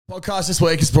Podcast this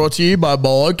week is brought to you by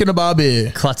Bloke and a Bar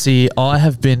Beer. Clutzy, I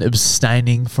have been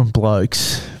abstaining from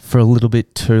blokes for a little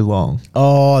bit too long.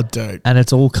 Oh, dude. And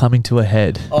it's all coming to a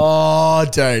head. Oh,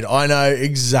 dude. I know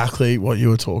exactly what you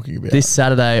were talking about. This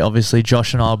Saturday, obviously,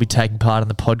 Josh and I will be taking part in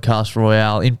the Podcast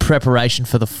Royale. In preparation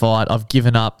for the fight, I've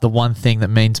given up the one thing that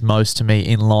means most to me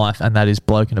in life, and that is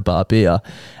Bloke and a Bar Beer.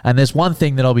 And there's one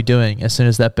thing that I'll be doing as soon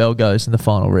as that bell goes in the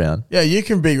final round. Yeah, you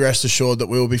can be rest assured that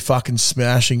we will be fucking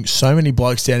smashing so many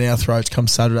blokes down our throats come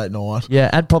Saturday night. Yeah,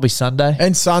 and probably Sunday.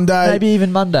 And Sunday. Maybe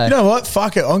even Monday. You know what?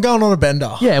 Fuck it. I'm going on a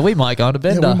bender. Yeah, we might go on a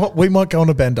bender. Yeah, we might go on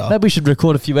a bender. Maybe we should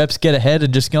record a few eps, get ahead,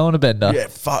 and just go on a bender. Yeah,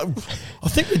 fuck. I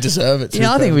think we deserve it.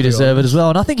 Yeah, I think we deserve it as well.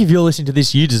 And I think if you're listening to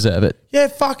this, you deserve it. Yeah,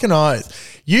 fucking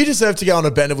oath. You deserve to go on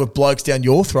a bender with blokes down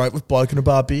your throat with Bloke and a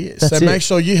Bar Beer. That's so it. make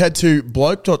sure you head to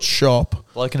bloke.shop.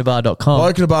 Blokeandabar.com.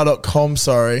 Blokeandabar.com,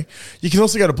 sorry. You can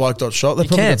also go to bloke.shop. They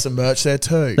probably can. got some merch there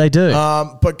too. They do.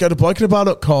 But go to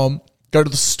blokeandabar.com, go to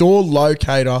the store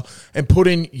locator and put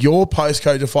in your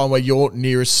postcode to find where your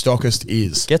nearest stockist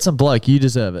is. Get some bloke. You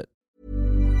deserve it.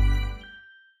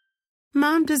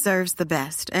 Mom deserves the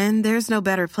best, and there's no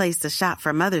better place to shop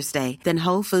for Mother's Day than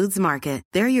Whole Foods Market.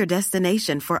 They're your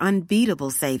destination for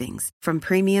unbeatable savings, from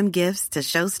premium gifts to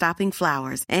show-stopping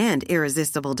flowers and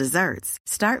irresistible desserts.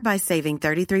 Start by saving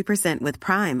 33% with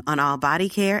Prime on all body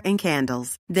care and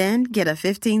candles. Then get a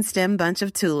 15-stem bunch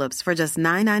of tulips for just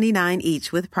 $9.99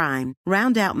 each with Prime.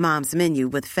 Round out Mom's menu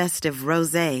with festive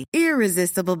rosé,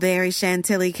 irresistible berry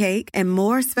chantilly cake, and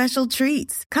more special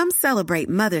treats. Come celebrate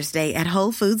Mother's Day at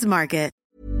Whole Foods Market.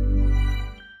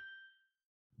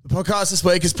 The podcast this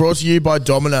week is brought to you by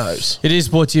Domino's. It is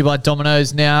brought to you by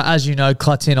Domino's. Now, as you know,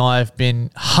 Clutty and I have been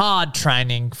hard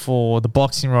training for the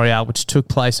Boxing Royale, which took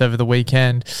place over the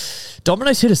weekend.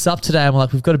 Domino's hit us up today and we're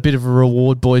like, we've got a bit of a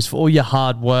reward, boys, for all your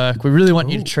hard work. We really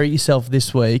want you to treat yourself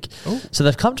this week. So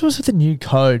they've come to us with a new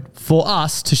code for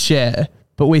us to share,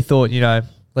 but we thought,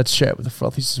 let's share it with the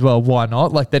frothies as well. Why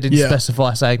not? Like, they didn't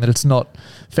specify saying that it's not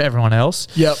for everyone else.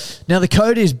 Yep. Now, the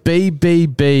code is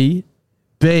BBBB.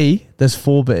 There's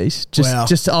 4 Bs.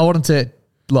 Just I wanted to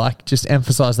just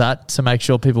emphasize that to make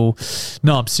sure people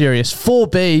know I'm serious. 4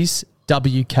 Bs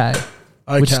WK,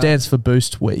 which stands for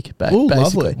Boost Week. Ooh, basically,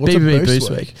 lovely. What's BBB a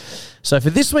Boost Week. So for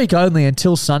this week only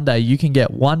until Sunday, you can get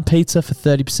 1 pizza for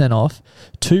 30% off,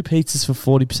 2 pizzas for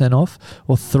 40% off,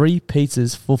 or 3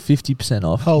 pizzas for 50%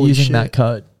 off using that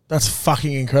code. That's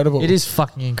fucking incredible. It is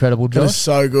fucking incredible, That is Josh.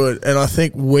 so good. And I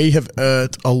think we have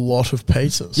earned a lot of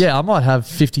pizzas. Yeah, I might have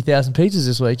 50,000 pizzas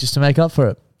this week just to make up for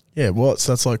it. Yeah, what?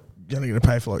 So that's like, you're only going to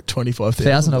pay for like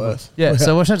 25,000 of them. worth. Yeah,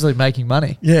 so we're essentially making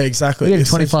money. Yeah, exactly. We're getting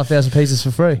 25,000 pizzas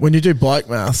for free. When you do bloke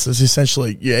maths, it's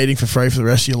essentially you're eating for free for the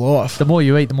rest of your life. The more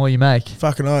you eat, the more you make.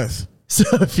 Fucking oath. So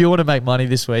if you want to make money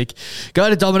this week, go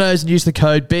to Domino's and use the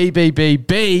code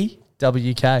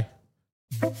BBBBWK.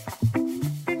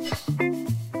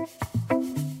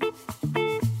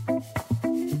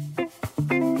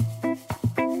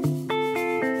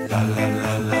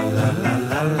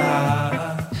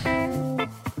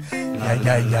 I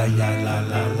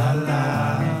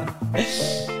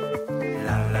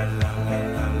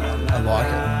like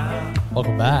it.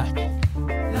 Welcome back.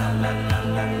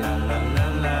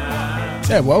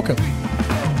 Yeah, welcome. Dude,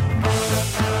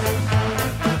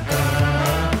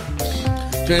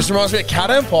 this reminds me of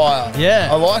Cat Empire. Yeah.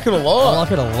 I like it a lot. I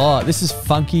like it a lot. This is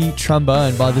Funky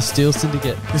Trombone by the Steel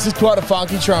Syndicate. This is quite a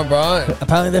funky trombone.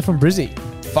 Apparently they're from Brizzy.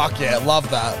 Fuck yeah, love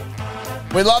that.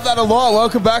 We love that a lot.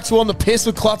 Welcome back to On the Piss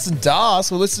with Klutz and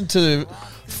Das. We're listening to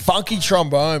Funky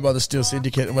Trombone by the Steel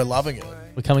Syndicate and we're loving it.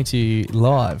 We're coming to you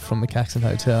live from the Caxton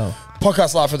Hotel.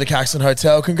 Podcast live from the Caxton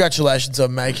Hotel. Congratulations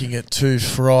on making it to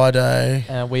Friday.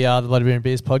 And we are the Bloody Beer and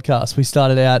Beers podcast. We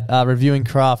started out reviewing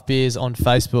craft beers on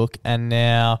Facebook, and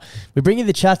now we bring you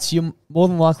the chats you're more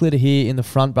than likely to hear in the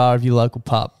front bar of your local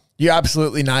pub. You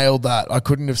absolutely nailed that. I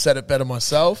couldn't have said it better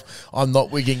myself. I'm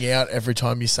not wigging out every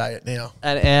time you say it now.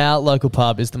 And our local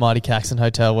pub is the Mighty Caxton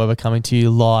Hotel, where we're coming to you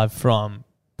live from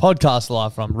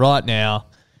right now.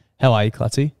 How are you,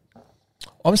 Clutzy?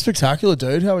 I'm spectacular,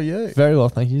 dude. How are you? Very well,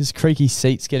 thank you. There's creaky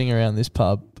seats getting around this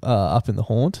pub up in the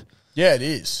haunt. Yeah, it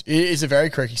is. It is a very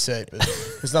creaky seat, but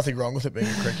there's nothing wrong with it being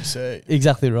a creaky seat.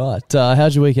 Exactly right.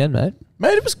 How's your weekend, mate?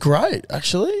 Mate, it was great,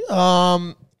 actually.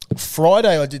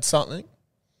 Friday I did something.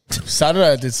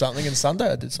 Saturday I did something, and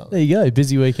Sunday I did something. There you go.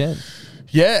 Busy weekend.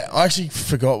 Yeah, I actually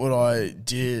forgot what I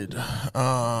did.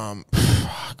 What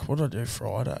did I do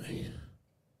Friday?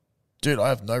 Dude, I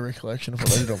have no recollection of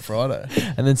what I did on Friday.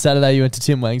 And then Saturday you went to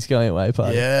Tim Wang's going away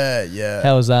party. Yeah.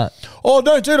 How was that? Oh,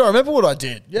 no, dude, I remember what I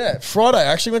did. Yeah, Friday I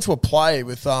actually went to a play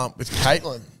with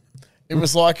Caitlin. It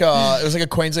was like a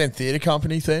Queensland Theatre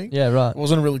Company thing. Yeah, right. It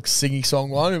wasn't a really singing song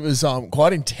one. It was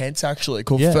quite intense actually.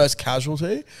 Called First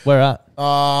Casualty. Where at?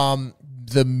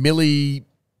 The Millie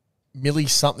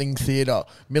something theatre,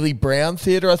 Millie Brown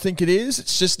Theatre, I think it is.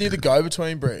 It's just near the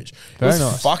Go-Between Bridge. It was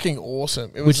nice. fucking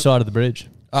awesome. It was Which side of the bridge?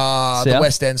 the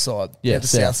West End side. Yeah, the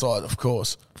south side, of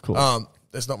course. Of course.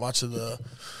 There's not much of the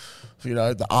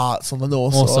arts on the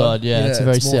north side. Yeah, it's a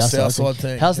very more south side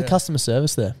thing. How's the customer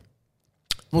service there?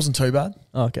 Wasn't too bad.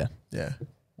 Oh, okay. Yeah.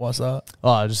 Why's that? Oh,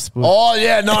 I just Oh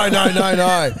yeah, no.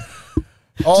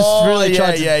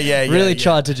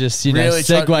 tried to just Really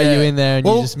segue tried- you yeah. in there, and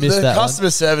Well, you just missed the that customer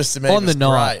service to me On was the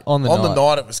night, great. on the the night.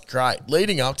 night it was great.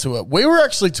 Leading up to it, we were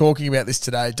actually talking about this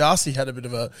today. Darcy had a bit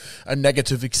of a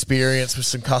negative experience with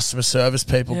some customer service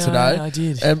people today. I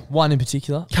did. And One in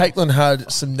particular. Caitlin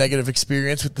had some negative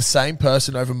experience with the same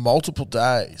person over multiple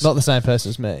days. Not the same person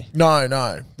as me. No,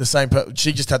 the same.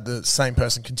 She just had the same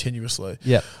person continuously.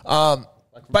 Yeah.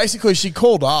 Basically, she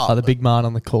called up. The big man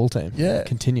on the call team. Yeah.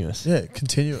 Continuous. Yeah,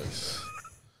 continuous.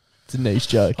 It's a niche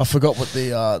joke. I forgot what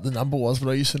the number was,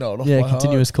 but I used to know it off Yeah, by heart.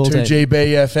 continuous call team. 2GB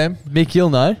FM. Mick, you'll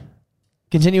know.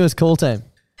 Continuous call team.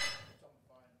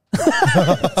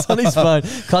 It's on his phone.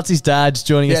 Clutzy's dad's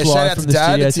joining us Shout live out from to the Dad.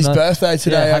 studio It's his tonight. birthday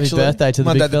today, Yeah, happy actually. birthday to the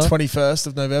Monday big fella. the 21st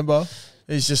of November.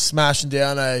 He's just smashing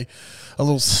down a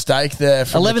little steak there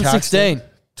from 11:16.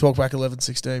 Talkback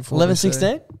 11:16.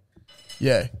 11:16?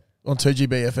 Yeah, on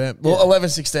 2GB FM. Well,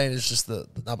 11:16 is just the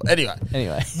number.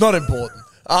 Anyway, not important.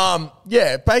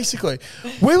 Basically,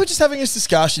 we were just having this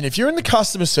discussion. If you're in the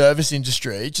customer service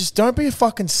industry, just don't be a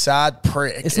fucking sad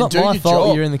prick. It's and not do my your fault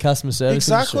job. you're in the customer service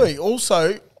Exactly. industry.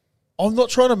 Also, I'm not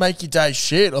trying to make your day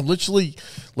shit. I'm literally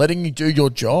letting you do your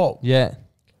job. Yeah.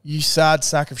 You sad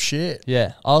sack of shit.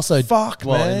 Yeah. Also, Fuck,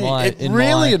 man. It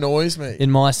really annoys me.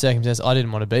 In my circumstance, I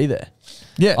didn't want to be there.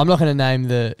 Yeah. I'm not going to name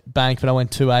the bank, but I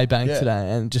went to a bank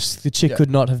today, and just the chick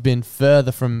could not have been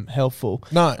further from helpful.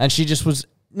 No. And she just was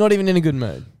not even in a good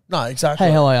mood. No, exactly.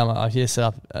 Hey, how are you? I'm like, oh, here, set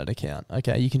up an account.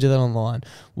 Okay, you can do that online.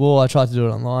 Well, I tried to do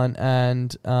it online,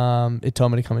 and it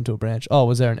told me to come into a branch. Oh,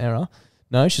 was there an error?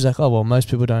 No. She's like, oh, well, most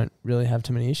people don't really have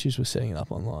too many issues with setting it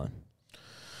up online.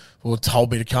 Well, it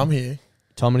told me to come here.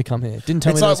 Told me to come here. Didn't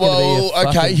tell me It's that like, was going to be a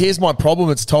okay, fucking- here's my problem.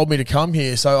 It's told me to come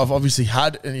here, so I've obviously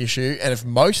had an issue. And if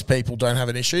most people don't have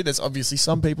an issue, there's obviously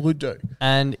some people who do.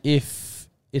 And if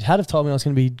it had have told me I was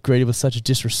going to be greeted with such a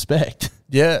disrespect,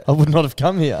 Yeah. I would not have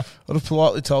come here. I'd have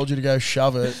politely told you to go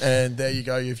shove it, and there you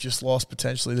go. You've just lost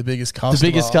potentially the biggest customer.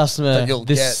 The biggest customer that you'll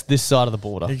get. this side of the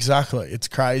border. Exactly. It's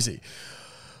crazy.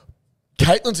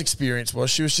 Caitlin's experience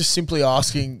was she was just simply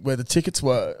asking where the tickets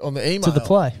were on the email. To the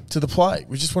play. To the play.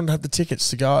 We just wanted to have the tickets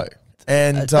to go.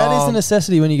 And That is a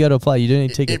necessity when you go to a play. You do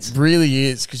need tickets. It really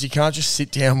is, because you can't just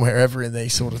sit down wherever in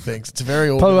these sort of things. It's a very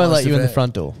Probably won't organised let you in the event.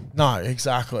 front door. No,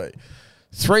 exactly.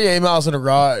 3 emails in a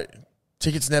row.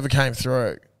 Tickets never came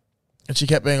through. And she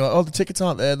kept being like, oh, the tickets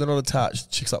aren't there. They're not attached.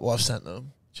 Chick's like, well, I've sent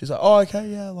them. She's like, oh, okay,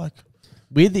 yeah. Like,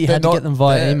 Weird that you They're had to not get them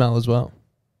via there. email as well.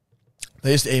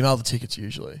 they used to email the tickets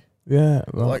usually. Yeah,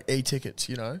 right. Like e-tickets,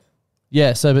 you know?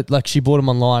 Yeah, so but like she bought them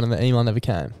online and the email never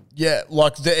came. Yeah,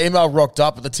 like the email rocked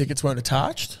up, but the tickets weren't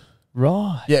attached.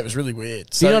 Right. Yeah, it was really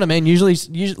weird. So you know what I mean? Usually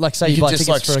like say you you could buy just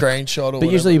tickets like for screenshot or but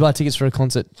whatever. usually you buy tickets for a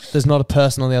concert. There's not a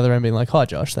person on the other end being like, "Hi,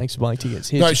 Josh, thanks for buying tickets."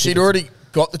 Here's No, your she'd tickets." already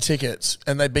got the tickets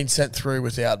and they'd been sent through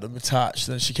without them attached.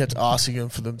 And she kept asking them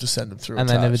for them to send them through And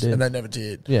they attached. never did. And they never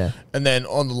did. Yeah. And then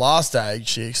on the last day,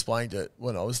 she explained it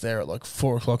when I was there at like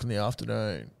 4:00 in the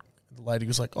afternoon. The lady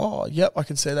was like, oh, yep, I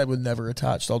can see they were never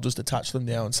attached. I'll just attach them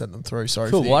now and send them through.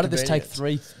 Sorry Cool. for the Why did this take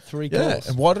inconvenience." three Yeah, calls?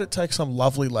 and why did it take some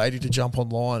lovely lady to jump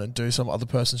online and do some other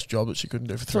person's job that she couldn't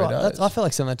do for 3 Right, days? I felt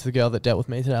like saying that to the girl that dealt with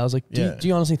me today. I was like, Yeah. do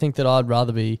you honestly think that I'd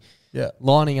rather be Yeah.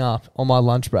 lining up on my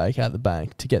lunch break at the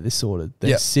bank to get this sorted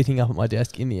than Yeah. sitting up at my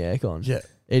desk in the aircon Yeah.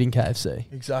 eating KFC?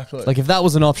 Exactly. Like, if that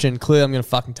was an option, clearly I'm going to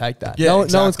fucking take that. Yeah, No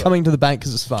one's exactly. coming to the bank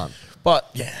because it's fun. But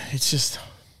yeah,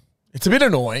 it's a bit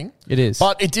annoying. It is.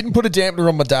 But it didn't put a dampener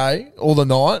on my day or the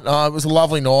night. It was a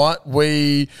lovely night.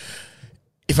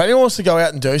 If anyone wants to go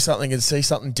out and do something and see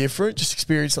something different, just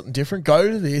experience something different, go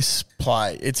to this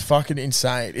play. It's fucking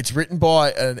insane. It's written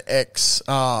by an ex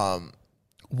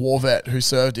war vet who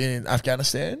served in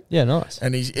Afghanistan. Yeah, nice.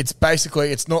 And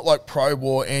it's not like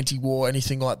pro-war, anti-war,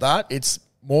 anything like that. It's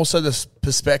more so the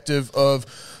perspective of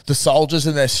the soldiers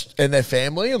and their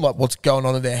family and like what's going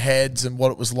on in their heads and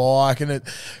what it was like. And it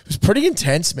was pretty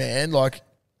intense, man. Like,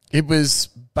 it was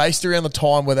based around the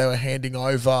time where they were handing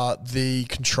over the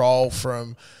control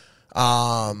from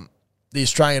the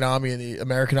Australian Army and the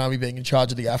American Army being in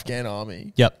charge of the Afghan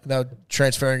Army. Yep. And they were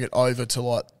transferring it over to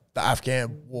like the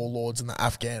Afghan warlords and the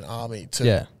Afghan Army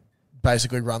to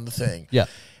basically run the thing. Yeah.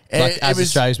 And Like as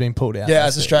Australia's being pulled out. Yeah,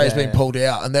 as Australia's Yeah, being pulled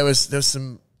out. And there was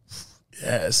some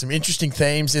interesting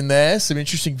themes in there, some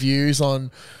interesting views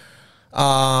on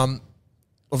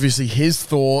obviously his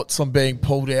thoughts on being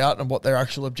pulled out and what their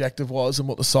actual objective was and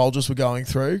what the soldiers were going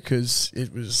through, because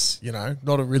it was,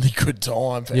 not a really good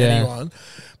time for anyone.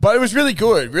 But it was really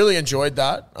good. Really enjoyed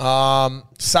that.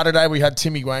 Saturday we had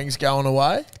Timmy Wangs going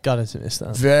away. Gutted to miss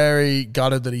that. Very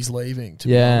gutted that he's leaving, to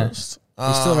be honest.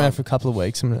 He's still around for a couple of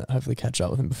weeks. I'm going to hopefully catch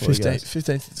up with him before he goes.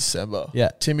 15th of December. Yeah.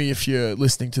 Timmy, if you're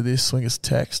listening to this, swing us a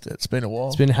text. It's been a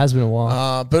while. Has been a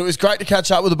while. But it was great to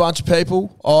catch up with a bunch of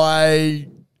people. I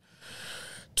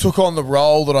took on the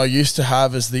role that I used to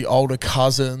have as the older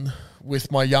cousin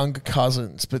with my younger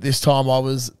cousins, but this time I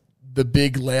was the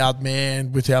big loud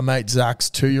man with our mate Zach's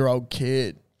 2-year-old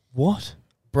kid. What?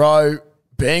 Bro,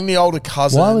 being the older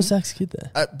cousin. Why was Zach's kid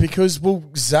there? Because,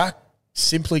 Zach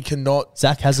simply cannot.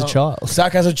 Zach has a child.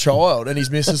 Zach has a child and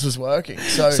his missus was working.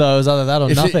 So it was either that or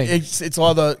nothing. It's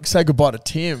either say goodbye to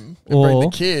Tim and bring the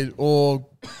kid, or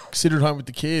sit at home with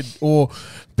the kid, or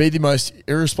be the most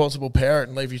irresponsible parent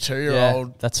and leave your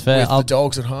 2-year-old that's fair. with the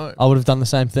dogs at home. I would have done the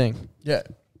same thing. Yeah.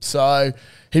 So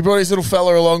he brought his little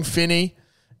fella along, Finney,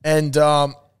 and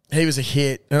he was a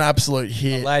hit, an absolute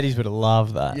hit. The ladies would have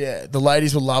loved that. Yeah, the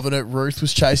ladies were loving it. Ruth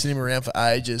was chasing him around for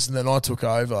ages, and then I took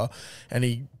over, and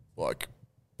he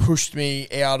pushed me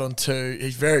out onto.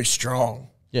 He's very strong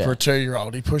for a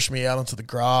 2-year-old. He pushed me out onto the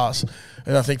grass,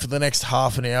 and I think for the next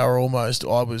half an hour almost,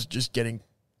 I was just getting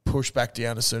pushed back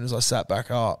down as soon as I sat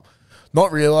back up,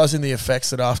 not realising the effects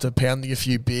that after pounding a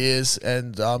few beers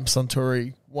and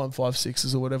Suntory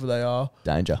 156s or whatever they are,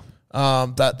 Danger.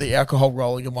 that the alcohol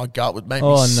rolling in my gut would make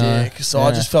me sick. So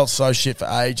I just felt so shit for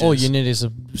ages. All you need is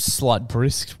a slight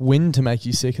brisk wind to make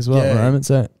you sick as well at the moment.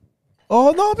 So,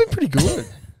 oh no, I've been pretty good.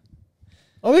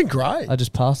 I've been great. I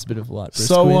just passed a bit of light brisk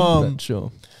So, wind, but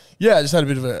sure. Yeah, I just had a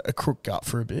bit of a crook gut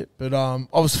for a bit, but I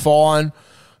was fine.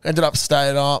 Ended up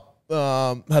staying up.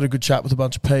 Had a good chat with a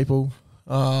bunch of people.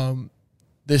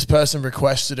 This person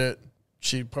requested it.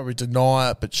 She'd probably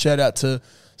deny it, but shout out to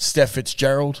Steph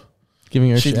Fitzgerald. Giving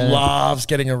her She a shout out. loves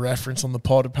getting a reference on the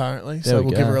pod, apparently. So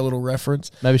we'll give her a little reference.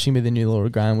 Maybe she can be the new Laura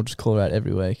Graham. We'll just call her out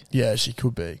every week. Yeah, she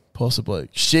could be, possibly.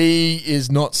 She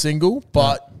is not single,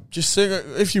 but just sing her,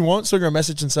 if you want, send her a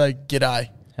message and say, "G'day.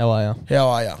 How are you? How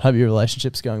are you?" Hope your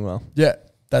relationship's going well. Yeah,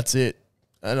 that's it.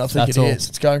 And I think That's it all. is.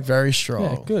 It's going very strong.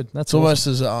 Yeah, good. That's It's almost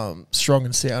as strong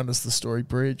and sound as the Story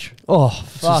Bridge. Oh,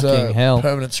 It's just fucking a hell.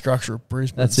 permanent structure of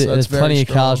Brisbane. That's it. So There's it's very plenty of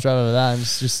strong. cars driving over that, and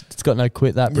it's got no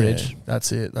quit, that bridge. Yeah,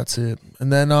 that's it.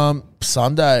 And then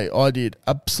Sunday, I did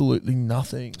absolutely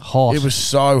nothing. Hot. It was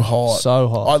so hot. So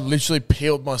hot. I literally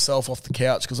peeled myself off the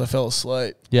couch because I fell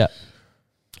asleep. Yeah.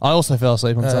 I also fell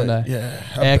asleep on Sunday. Yeah.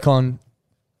 Aircon,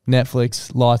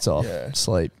 Netflix, lights off, Yeah.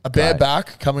 sleep. A bare Great.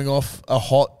 back coming off a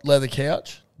hot leather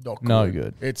couch. Not good. No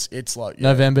good. It's like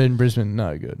November in Brisbane,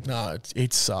 no good. No,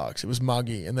 it sucks. It was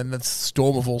muggy, and then the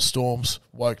storm of all storms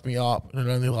woke me up, and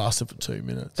it only lasted for 2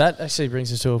 minutes. That actually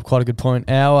brings us to quite a good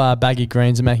point. Our Baggy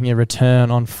Greens are making a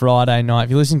return on Friday night. If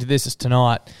you're listening to this, it's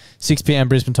tonight, 6 p.m.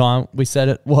 Brisbane time. We said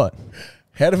it. What?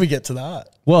 How did we get to that?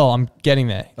 Well, I'm getting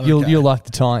there. Okay. You'll like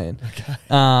the tie-in.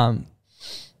 Okay.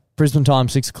 Brisbane time,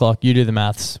 6 o'clock. You do the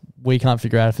maths. We can't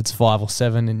figure out if it's 5 or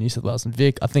 7 in New South Wales and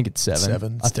Vic. I think it's 7.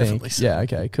 7. It's I think. definitely 7. Yeah,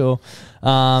 okay, cool.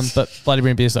 But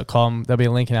bloodybrewingbeers.com, there'll be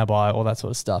a link in our bio, all that sort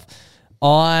of stuff.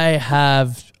 I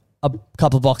have a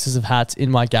couple of boxes of hats in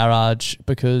my garage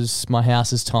because my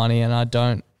house is tiny and I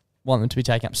don't want them to be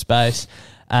taking up space.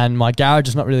 And my garage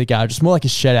is not really a garage. It's more like a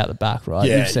shed out the back, right?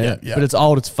 Yeah, You've seen yeah, it. yeah. But it's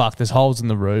old as fuck. There's holes in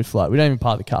the roof. Like, we don't even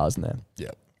park the cars in there. Yeah.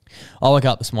 I woke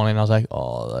up this morning and I was like,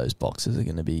 oh, those boxes are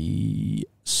going to be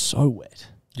so wet.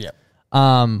 Yeah.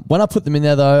 When I put them in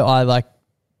there, though,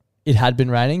 it had been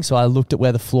raining, so I looked at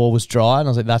where the floor was dry, and I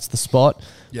was like, that's the spot.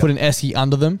 Yep. Put an esky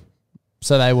under them,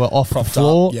 so they were off Propped the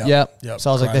floor. up. Yep. Yep. So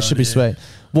I was like, Great that should be idea. sweet.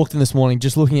 Walked in this morning,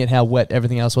 just looking at how wet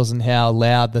everything else was and how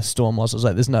loud the storm was. I was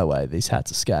like, there's no way these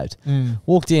hats escaped.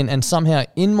 Walked in, and somehow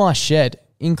in my shed,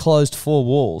 enclosed 4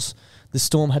 walls, the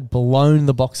storm had blown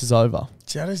the boxes over.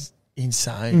 That is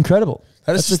insane. Incredible.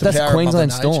 That is just the power of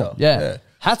Queensland Mother storm. Nature. Yeah. Yeah.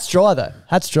 Hat's dry, though.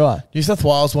 Hat's dry. New South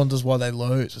Wales wonders why they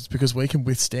lose. It's because we can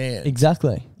withstand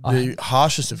Exactly. the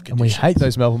harshest of And we conditions. hate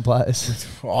those Melbourne players.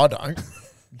 I don't.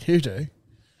 You do.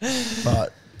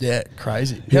 But, yeah,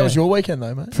 crazy. Yeah. How was your weekend,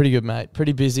 though, mate? Pretty good, mate.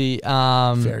 Pretty busy.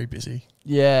 Very busy.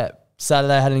 Yeah.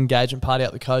 Saturday I had an engagement party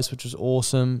up the coast, which was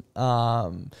awesome.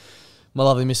 My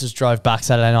lovely missus drove back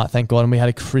Saturday night, thank God, and we had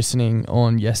a christening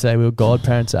on yesterday. We were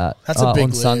godparents at That's a big on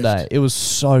lift. Sunday. It was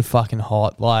so fucking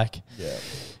hot.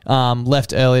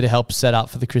 Left early to help set up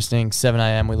for the christening. 7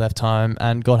 a.m. we left home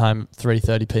and got home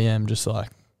 3:30 p.m. Just like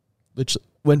literally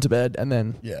went to bed, and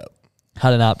then Yeah.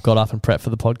 had a nap, got up and prepped for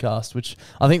the podcast, which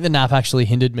I think the nap actually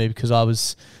hindered me because I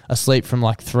was asleep from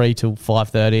like 3 till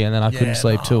 5:30, and then I couldn't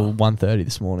sleep till 1:30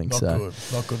 this morning. Not good.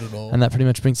 Not good at all. And that pretty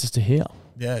much brings us to here.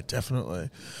 Yeah, definitely.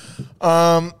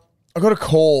 I got a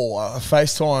call, a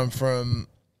FaceTime from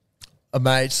a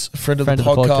mate, a friend of the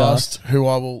podcast, who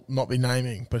I will not be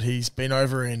naming, but he's been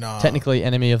over in... technically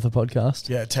enemy of the podcast.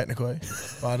 Yeah, technically.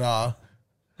 But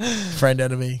friend,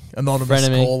 enemy, anonymous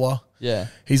Frenemy. caller. Yeah.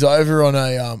 He's over on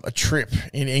a trip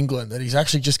in England that he's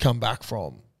actually just come back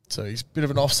from. So he's a bit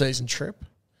of an off-season trip.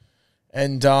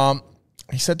 And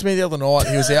he said to me the other night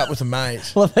he was out with a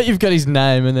mate. Well, I bet you've got his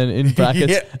name and then in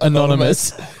brackets, Yeah,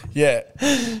 anonymous. Yeah.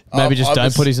 Maybe just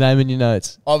don't put his name in your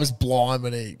notes. I was blind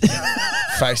when he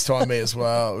FaceTimed me as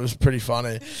well. It was pretty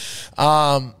funny.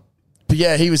 But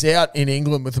yeah, he was out in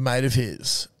England with a mate of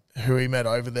his who he met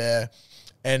over there.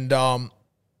 And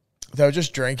they were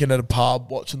just drinking at a pub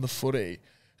watching the footy.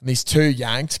 And these two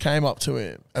Yanks came up to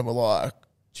him and were like,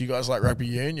 do you guys like rugby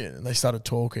union? And they started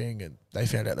talking and they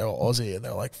found out they were Aussie and they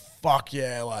were like, fuck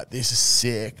yeah, like this is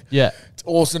sick. Yeah. It's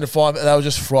awesome to find. They were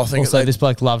just frothing. Also, this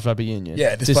bloke loves rugby union.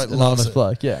 Yeah, this bloke anonymous loves it.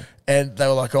 bloke, yeah. And they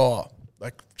were like, oh,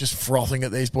 like just frothing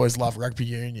at these boys love rugby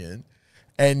union.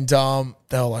 And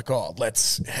they were like, oh,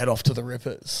 let's head off to the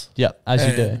Rippers. Yep, as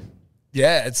you do.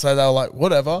 Yeah, and so they were like,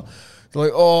 whatever. They're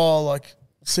like, oh, like,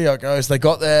 see how it goes. They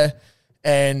got there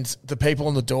and the people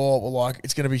on the door were like,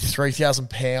 it's going to be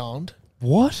 £3,000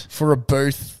 What? for a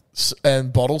booth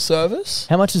and bottle service.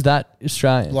 How much is that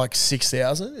Australian? Like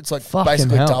 6,000. It's like Fucking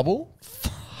basically hell. double.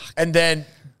 And then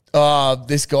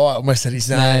this guy, I almost said his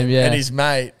name, yeah. and his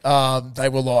mate, they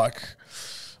were like,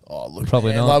 oh, look,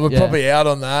 Probably man, not, like, we're yeah. probably out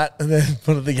on that. And then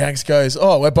one of the Yanks goes,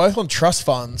 oh, we're both on trust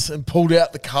funds, and pulled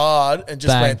out the card and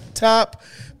just Bang. went tap,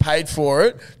 paid for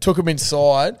it, took them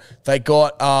inside. They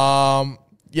got,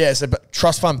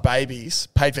 trust fund babies,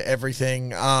 paid for everything.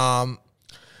 The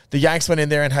Yanks went in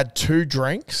there and had 2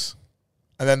 drinks,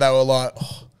 and then they were like,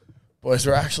 oh, boys,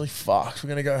 we're actually fucked. We're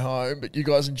going to go home, but you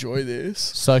guys enjoy this.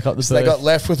 Soak up the So they booth. got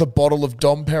left with a bottle of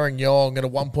Dom Perignon and a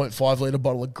 1.5 litre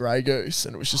bottle of Grey Goose,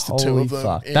 and it was just the two Holy of them.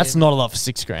 fuck. in- That's not a lot for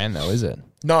 $6,000 though, is it?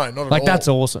 No, not at all. Like, that's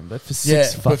awesome. But for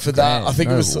six Yeah, but for that, I think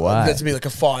it was way. meant to be like a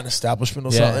fine establishment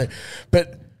or Yeah.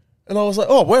 something. And I was like,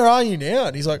 oh, where are you now?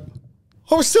 And he's like,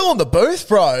 oh, we're still on the booth,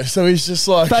 bro. So he's just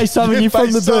like... FaceTiming you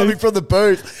from the FaceTiming booth. from the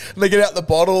booth. And they get out the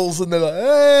bottles and they're like,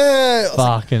 hey. I was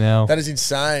like, Fucking hell. that is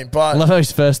insane. I But love how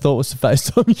his first thought was to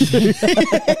FaceTime you.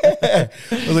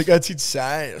 I was like, that's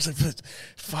insane. I was like, but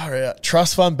far out.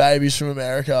 Trust fund babies from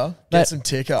America. Get Mate, some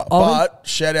ticker. I went- But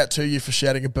shout out to you for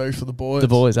shouting a boo for the boys. The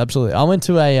boys, absolutely. I went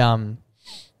to a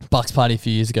Bucks party a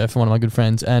few years ago for one of my good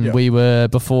friends, and Yeah. we were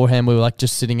beforehand. We were like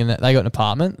just sitting in that. They got an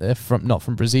apartment. They're not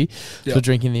from Brizzy. So Yeah. we're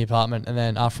drinking in the apartment, and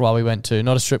then after a while, we went to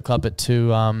not a strip club, but to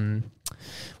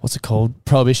what's it called?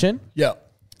 Prohibition. Yeah.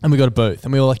 And we got a booth,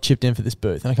 and we all like chipped in for this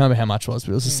booth. And I can't remember how much it was,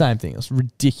 but it was the same thing. It was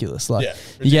ridiculous. Like Yeah,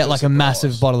 you get like a ridiculously massive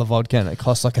priced. bottle of vodka, and it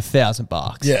costs like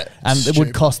 $1,000. Yeah, and it would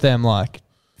stupid. cost them like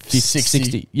 50, 60.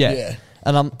 60. Yeah. Yeah.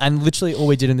 And literally all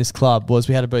we did in this club was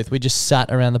we had a booth. We just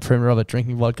sat around the perimeter of it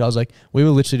drinking vodka. I was like, we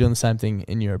were literally doing the same thing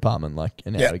in your apartment like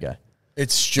an Yeah. hour ago.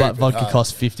 It's stupid. But vodka hard.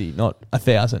 costs 50, not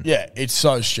 1,000. Yeah, it's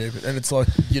so stupid. And it's like,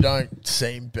 you don't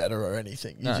seem better or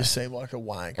anything. You No. just seem like a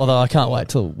wank. Although I can't wait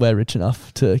till we're rich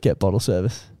enough to get bottle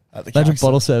service. At the Imagine Caxton.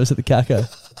 bottle service at the Caco.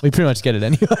 We pretty much get it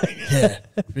anyway. Yeah,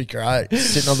 it'd be great.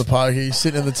 Sitting on the pokey,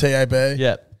 sitting in the TAB.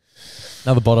 Yeah.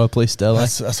 Another bottle of Police Sterling.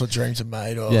 That's what dreams are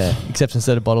made of. Yeah, except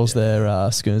instead of bottles, they're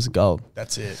schooners of gold.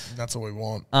 That's it. That's all we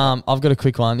want. I've got a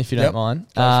quick one, if you Yep. don't mind.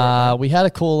 Go for it, We had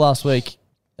a call last week.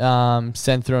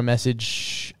 Sent through a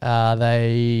message.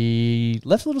 They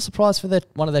left a little surprise for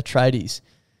one of their tradies.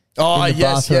 Oh, in the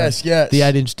yes, bathroom. yes. The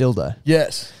 8-inch dildo.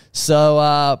 Yes. So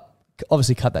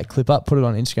obviously cut that clip up, put it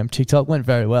on Instagram, TikTok, went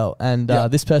very well. And Yeah.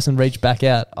 this person reached back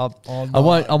out. I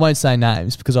won't say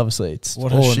names because obviously it's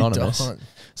What all has she anonymous. done?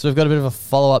 So we've got a bit of a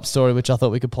follow-up story which I thought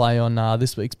we could play on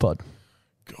this week's pod.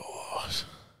 God.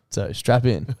 So strap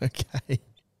in. Okay.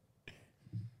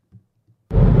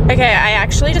 Okay, I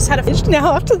actually just had a finish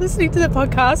now after listening to the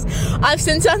podcast. I've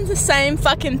since done the same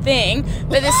fucking thing,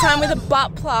 but this time with a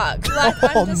butt plug. Like,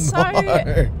 I'm just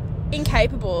so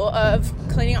incapable of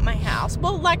cleaning up my house.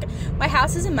 Well, like, my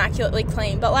house is immaculately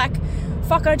clean, but like,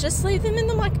 fuck, I just leave them in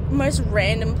the like most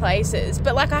random places.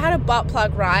 But like, I had a butt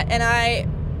plug, right, and I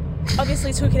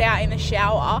obviously took it out in the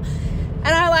shower, and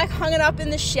I like hung it up in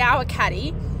the shower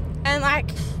caddy, and like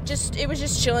it was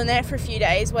just chilling there for a few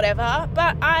days, whatever.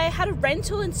 But I had a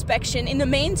rental inspection in the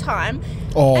meantime,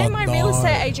 and my real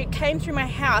estate agent came through my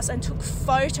house and took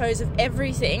photos of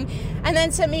everything, and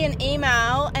then sent me an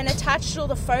email and attached all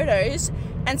the photos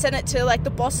and sent it to like the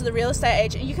boss of the real estate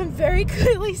agent. You can very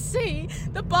clearly see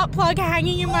the butt plug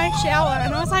hanging in my shower,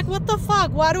 and I was like, what the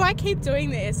fuck? Why do I keep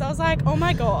doing this? I was like, oh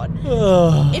my God.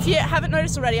 If you haven't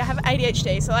noticed already, I have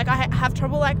ADHD, so like I have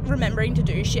trouble like remembering to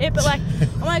do shit, but like,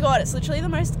 oh my God, it's literally the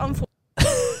most unfortunate.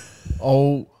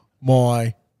 Oh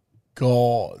my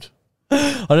God.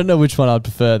 I don't know which one I'd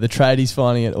prefer, the tradies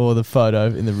finding it or the photo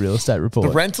in the real estate report.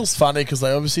 The rental's funny because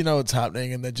they obviously know what's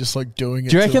happening and they're just like doing it.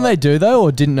 Do you reckon they do though,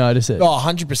 or didn't notice it? Oh,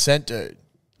 100%, dude.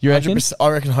 You reckon? 100%, I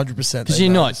reckon 100%. Because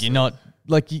you're not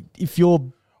like if you're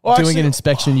doing an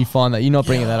inspection, you find that you're not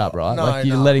bringing that up, right? No, like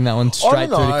you're no. letting that one straight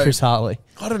through to Chris Hartley.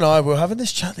 I don't know. We were having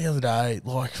this chat the other day.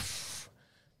 Like,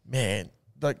 man,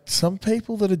 like some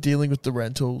people that are dealing with the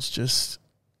rentals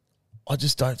I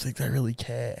just don't think they really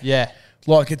care. Yeah.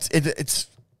 Like it's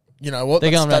you know what? They're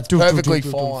going That's perfectly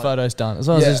fine. Photos done. As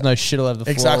long as there's no shit all over the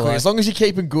floor. Exactly. Like, As long as you're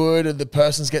keeping good and the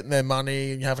person's getting their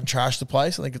money and you haven't trashed the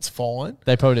place, I think it's fine.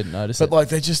 they probably didn't notice But it.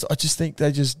 like I just think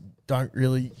they just don't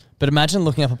really. But imagine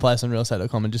looking up a place on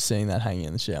realestate.com and just seeing that hanging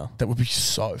in the shower. That would be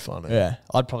so funny. Yeah.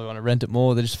 I'd probably want to rent it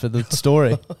more than just for the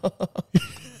story.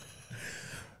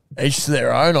 Each to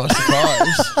their own, I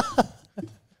suppose.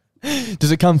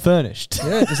 Does it come furnished?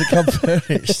 Yeah, does it come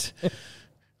furnished?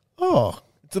 Oh,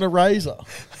 it's an eraser.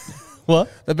 What?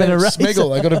 They've been a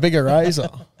Smiggle. They got a big eraser.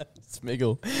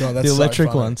 Smiggle. God, that's the so electric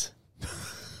funny. ones.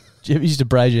 Do you ever used to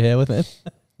braid your hair with it?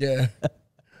 Yeah.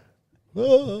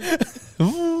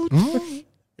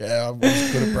 Yeah, I'm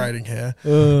just good at braiding hair.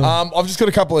 I've just got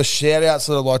a couple of shout outs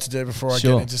that I'd like to do before I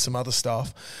Sure. get into some other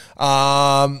stuff.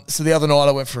 So the other night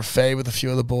I went for a feed with a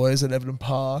few of the boys at Everton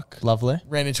Park. Lovely.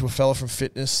 Ran into a fella from the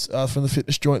fitness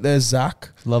joint there, Zach.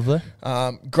 Lovely.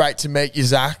 Great to meet you,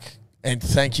 Zach, and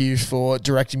thank you for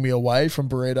directing me away from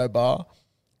Burrito Bar,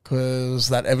 because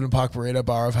that Everton Park Burrito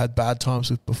Bar I've had bad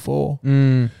times with before.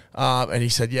 And he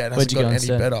said, yeah, it hasn't Where'd you got go any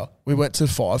instead? better. We went to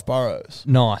Five Boroughs.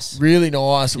 Nice. Really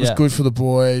nice. It was Yeah. good for the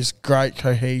boys. Great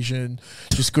cohesion.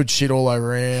 Just good shit all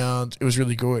around. It was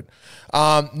really good.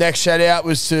 Next shout out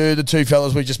was to the two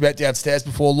fellas we just met downstairs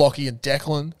before, Lockie and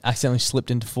Declan. Accidentally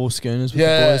slipped into 4 schooners with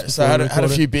Yeah, the boys. so I before we had a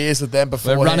recorded. few beers with them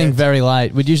before. We're running very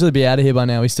late. We'd usually be out of here by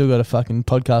now. We still got a fucking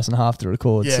podcast and a half to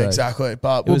record. Yeah, so exactly.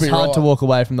 But It we'll was be hard right. to walk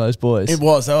away from those boys. It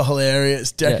was. They were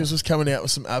hilarious. Deckers Yeah. was coming out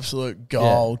with some absolute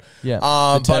gold. Yeah.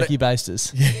 But The turkey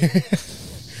basters.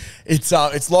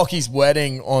 It's Lockie's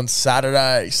wedding on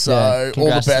Saturday, so Yeah, all the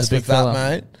congrats to best the big with that, fella.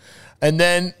 mate. And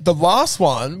then the last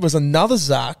one was another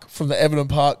Zach from the Everton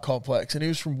Park complex, and he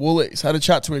was from Woolies. Had a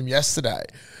chat to him yesterday,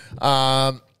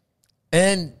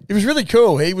 and it was really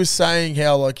cool. He was saying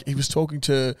how like he was talking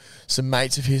to some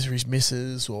mates of his or his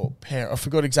missus or parent. I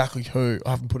forgot exactly who.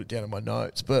 I haven't put it down in my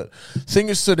notes, but thing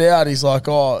that stood out. He's like,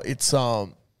 oh, it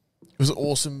was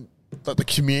awesome. Like the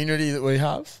community that we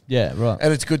have. Yeah, right.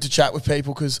 And it's good to chat with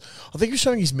people because I think he was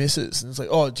showing his missus and it's like,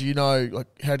 oh, do you know, like,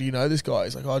 how do you know this guy?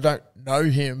 He's like, oh, I don't know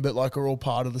him, but like we're all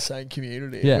part of the same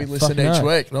community. Yeah, We listen fucking each oath.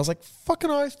 week. And I was like,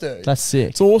 fucking oath, dude. That's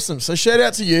sick. It's awesome. So shout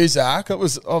out to you, Zach. That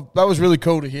was really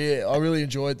cool to hear. I really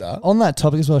enjoyed that. On that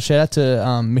topic as well, shout out to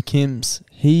McKim's.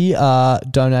 He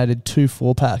donated 2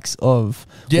 4-packs of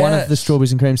one of the Yes.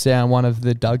 strawberries and cream sour and one of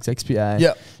the Doug's XPA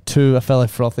Yep. to a fellow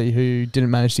frothy who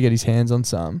didn't manage to get his hands on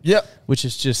some. Yep. Which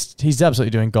is just, he's absolutely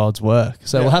doing God's work.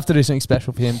 So Yeah. we'll have to do something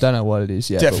special for him. Don't know what it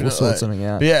is yet, Definitely. but we'll sort something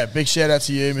out. But yeah, big shout out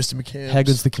to you, Mr. McKim. How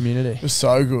good's the community? It was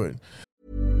so good.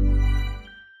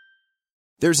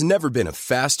 There's never been a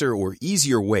faster or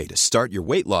easier way to start your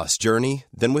weight loss journey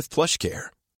than with PlushCare.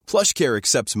 PlushCare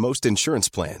accepts most insurance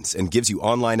plans and gives you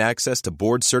online access to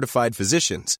board-certified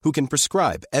physicians who can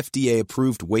prescribe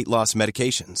FDA-approved weight loss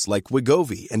medications like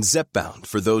Wegovy and Zepbound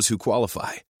for those who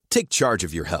qualify. Take charge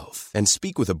of your health and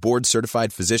speak with a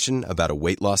board-certified physician about a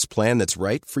weight loss plan that's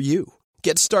right for you.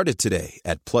 Get started today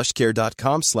at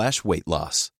plushcare.com/weight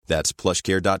loss. That's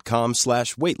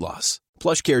plushcare.com/weight loss.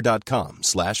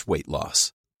 plushcare.com/weight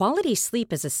loss. Quality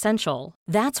sleep is essential.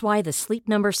 That's why the Sleep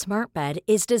Number Smart Bed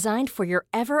is designed for your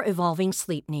ever-evolving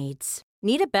sleep needs.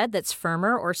 Need a bed that's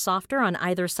firmer or softer on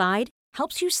either side?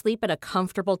 Helps you sleep at a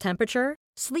comfortable temperature?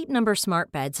 Sleep Number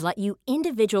Smart Beds let you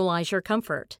individualize your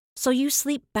comfort, so you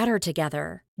sleep better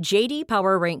together. JD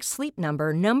Power ranks Sleep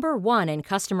Number number 1 in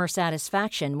customer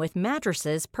satisfaction with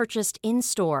mattresses purchased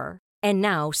in-store. And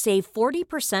now save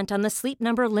 40% on the Sleep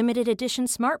Number Limited Edition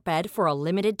Smart Bed for a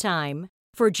limited time.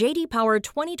 For JD Power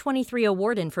 2023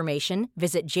 award information,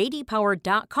 visit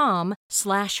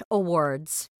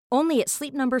jdpower.com/awards. Only at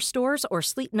Sleep Number stores or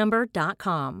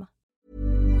sleepnumber.com.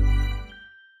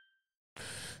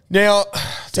 Now,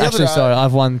 The other Actually, day- sorry, I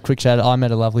have one quick shout out. I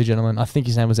met a lovely gentleman. I think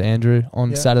his name was Andrew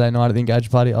on Yeah. Saturday night at the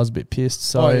engagement party. I was a bit pissed.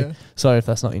 Sorry. yeah. Sorry if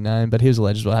that's not your name, but he was a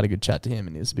legend. I had a good chat to him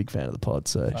and he was a big fan of the pod.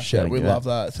 So Yeah, shouting we you love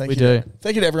out. that. Thank We you. do.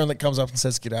 Thank you to everyone that comes up and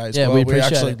says g'day as Yeah, well. we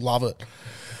appreciate actually it. love it.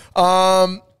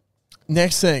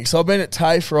 Next thing. So I've been at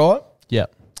TAFE, right? Yeah.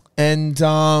 And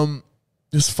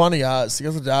it was funny as the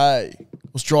other day, I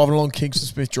was driving along Kingston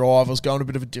Smith Drive. I was going a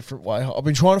bit of a different way. I've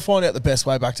been trying to find out the best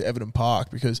way back to Everton Park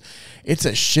because it's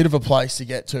a shit of a place to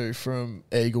get to from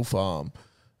Eagle Farm.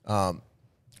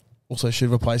 Also shit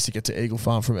of a place to get to Eagle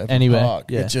Farm from Everton Anywhere, Park.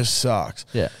 yeah. It just sucks.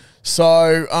 Yeah.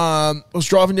 So I was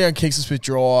driving down Kingston Smith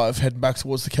Drive, heading back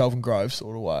towards the Kelvin Grove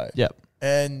sort of way. Yep.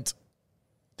 And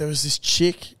there was this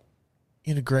chick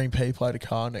in a green P plate, a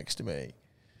car next to me.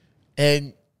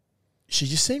 And she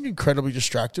just seemed incredibly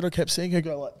distracted. I kept seeing her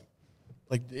go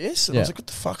like this. And I was Yeah. like, what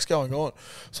the fuck's going on?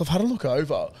 So I've had a look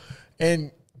over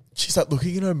and she's like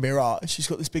looking in her mirror and she's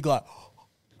got this big and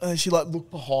then she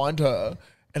looked behind her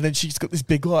and then she's got this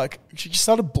big she just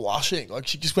started blushing. Like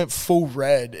she just went full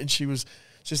red and she was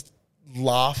just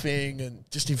laughing and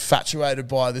just infatuated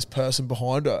by this person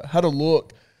behind her. Had a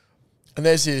look. And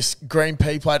there's this green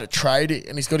P plate, a tradie,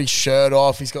 and he's got his shirt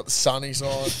off. He's got the sunnies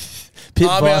on. Pit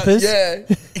Arm out- Vipers? yeah.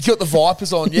 He's got the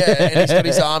Vipers on, yeah. And he's got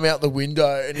his arm out the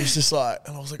window. And he's just like,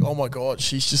 and I was like, oh my God,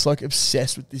 she's just like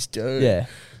obsessed with this dude. Yeah.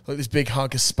 Like this big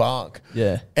hunk of spunk.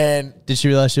 Yeah. And, Did she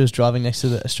realise she was driving next to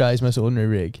the Australia's most ordinary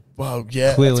rig? well,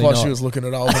 yeah, Clearly that's why she not. was looking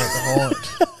at old mate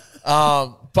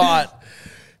behind.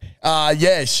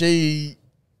 Yeah, she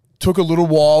took a little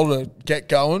while to get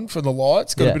going from the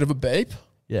lights. Got Yeah. a bit of a beep.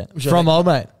 Yeah. Which I From think- old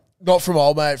mate. Not from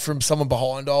old mate, from someone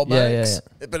behind old Yeah, mate.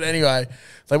 But anyway,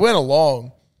 they went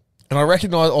along and I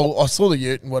recognised, I saw the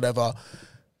ute and whatever.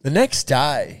 The next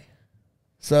day,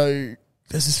 so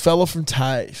there's this fella from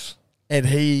TAFE and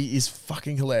he is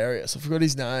fucking hilarious. I forgot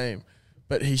his name,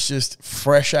 but he's just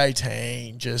fresh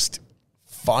 18, just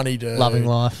funny dude. Loving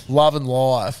life. Loving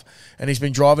life. And he's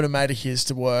been driving a mate of his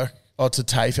to work, or to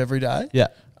TAFE every day. Yeah.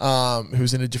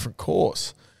 Who's in a different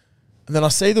course. And then I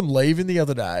see them leaving the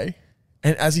other day,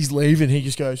 and as he's leaving, he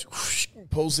just goes, whoosh,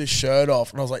 pulls his shirt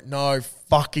off, and I was like, no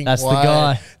fucking That's the way.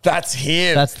 guy. That's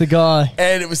him. That's the guy.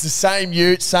 And it was the same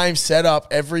ute, same setup,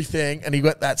 everything, and he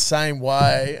went that same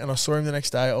way, and I saw him the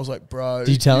next day. I was like, bro.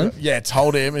 Did you tell him? Yeah,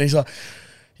 told him, and he's like,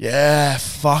 yeah,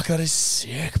 fuck, that is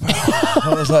sick, bro.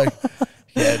 I was like,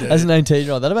 yeah, dude. As an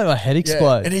 18-year-old, that'll make my head Yeah.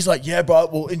 explode. And he's like, yeah, bro,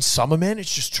 well, in summer, man,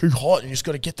 it's just too hot and you just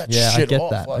got to get that Yeah, I shit get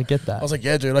off. that. I get that. I was like,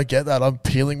 yeah, dude, I get that. I'm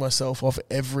peeling myself off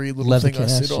every little Leather thing I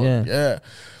sit couch, on. yeah. Yeah.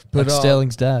 Like But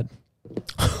Sterling's dad.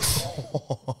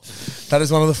 that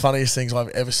is one of the funniest things I've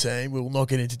ever seen. We will not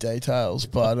get into details,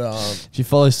 but If you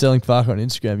follow Sterling Parker on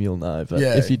Instagram, you'll know. But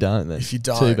yeah, if you don't, then if you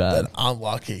don't, too bad. then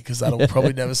unlucky because that'll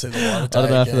probably never see the light of day I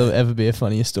don't know if again. there'll ever be a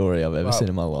funnier story I've ever Well, seen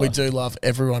in my life. We do love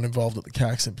everyone involved at the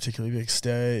Cax, and particularly Big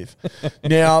Steve.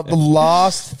 Now, the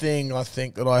last thing I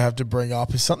think that I have to bring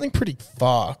up is something pretty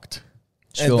fucked.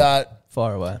 Sure. And that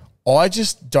Fire away. I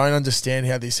just don't understand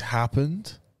how this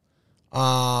happened.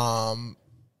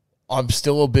 I'm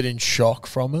still a bit in shock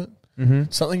from it. Mm-hmm.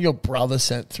 Something your brother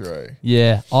sent through.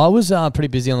 Yeah, I was pretty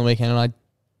busy on the weekend and I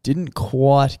didn't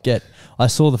quite get... I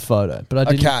saw the photo, but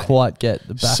I didn't Okay. quite get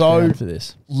the background So- for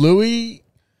this. Louis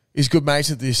is good mates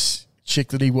with this chick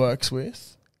that he works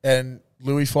with, and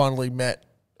Louis finally met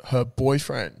her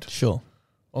boyfriend Sure.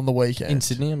 on the weekend. In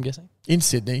Sydney, I'm guessing? In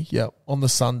Sydney, yeah, on the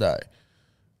Sunday.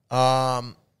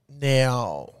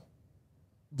 Now,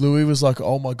 Louis was like,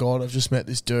 oh my God, I've just met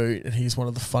this dude and he's one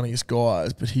of the funniest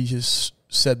guys, but he just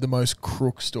said the most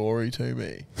crook story to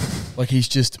me. Like, he's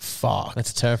just fucked.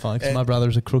 That's terrifying because And- my brother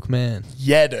is a crook man.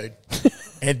 Yeah, dude.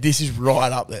 And this is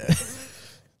right up there.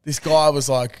 This guy was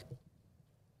like,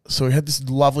 so we had this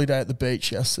lovely day at the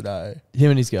beach yesterday. Him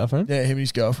and his girlfriend? Yeah, him and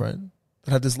his girlfriend.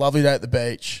 They had this lovely day at the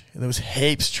beach, and there was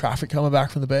heaps of traffic coming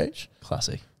back from the beach.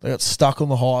 Classic. They got stuck on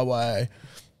the highway,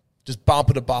 just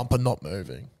bumper to bumper, not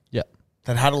moving. Yep.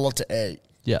 They'd had a lot to eat.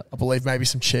 Yep. I believe maybe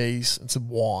some cheese and some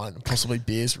wine, and possibly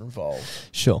beers were involved.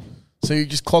 Sure. So you're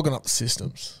just clogging up the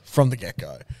systems from the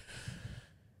get-go.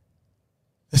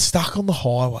 They're stuck on the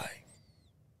highway.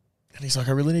 And he's like,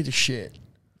 I really need to shit.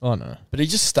 Oh, no. But he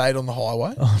just stayed on the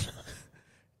highway. Oh, no.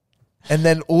 And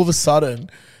then all of a sudden,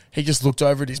 he just looked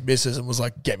over at his missus and was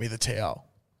like, get me the towel.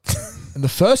 And the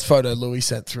first photo Louis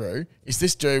sent through is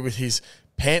this dude with his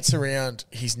pants around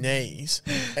his knees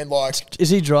and like... Is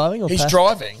he driving or He's pass-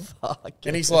 driving Fuck.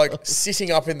 and he's like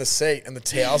sitting up in the seat and the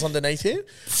towel's underneath him,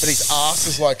 but his ass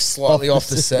is like slightly off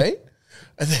the seat.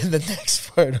 And then the next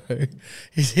photo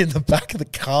is in the back of the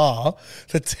car.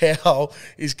 The towel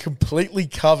is completely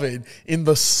covered in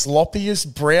the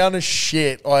sloppiest, brownest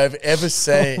shit I have ever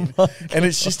seen. And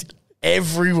it's just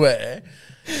everywhere.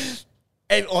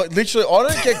 And like, literally, I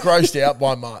don't get grossed out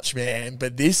by much, man.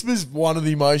 But this was one of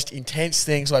the most intense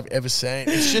things I've ever seen.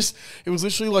 It was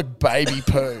literally like baby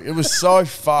poo. It was so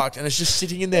fucked, and it's just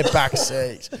sitting in their back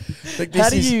seat. Like,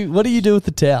 What do you do with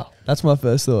the towel? That's my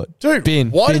first thought.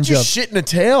 dude? Why did you job. shit in a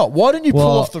towel? Why didn't you pull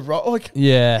Well, off the road? Like,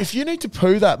 yeah. if you need to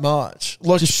poo that much,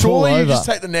 like, Just pull surely you over. just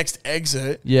take the next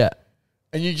exit Yeah.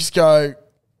 and you just go.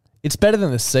 It's better than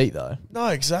the seat though. No,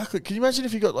 exactly. Can you imagine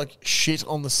if you got like shit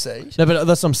on the seat? No, but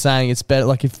that's what I'm saying. It's better.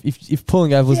 Like if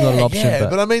pulling over was not an option. Yeah,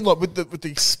 but but I mean, like with the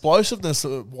explosiveness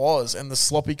that it was and the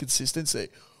sloppy consistency.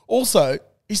 Also,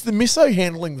 is the misso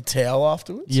handling the towel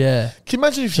afterwards? yeah. Can you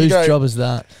imagine if you Whose go, job is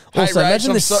that? "Hey, Also, Rach,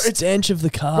 imagine I'm the sorry." stench of the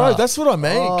car. bro? That's what I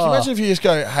mean. Can you Oh. imagine if you just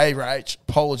go, "Hey, Rach,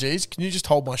 apologies. Can you just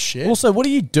hold my shit?" Also, what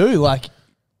do you do?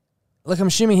 Like I'm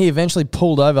assuming he eventually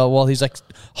pulled over while he's like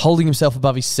holding himself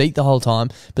above his seat the whole time.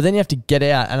 But then you have to get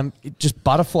out and just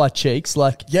butterfly cheeks.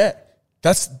 Like, yeah,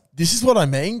 this is what I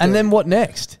mean. and dude. then what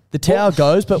next? The tower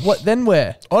goes, but what then?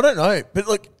 Where? I don't know, but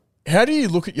like, how do you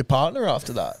look at your partner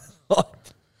after that?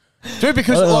 Dude,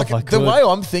 because I don't know like if I the could. way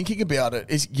I'm thinking about it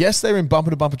is, yes, they're in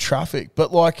bumper to bumper traffic,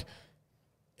 but like,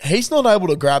 he's not able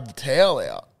to grab the towel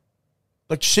out.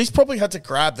 Like, she's probably had to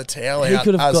grab the towel out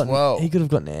as well. He could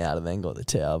have gotten out and then got the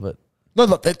tower, but No,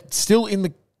 look, they're still in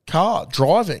the car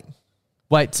driving.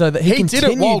 wait. So that he He did it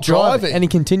continued while driving. and he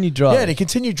continued driving. Yeah, and he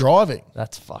continued driving.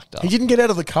 That's fucked up. He didn't get out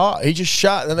of the car. He just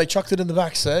shut, and then they chucked it in the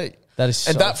back seat. That is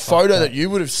and so that fucked photo up. that you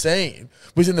would have seen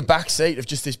was in the back seat of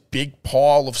just this big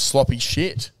pile of sloppy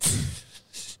shit.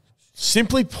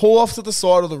 Simply pull off to the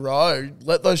side of the road,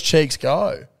 let those cheeks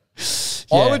go.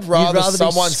 Yeah, I would you'd rather rather be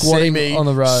someone see squatting me on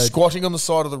the road. squatting on the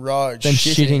side of the road, Then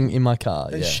shitting in my car.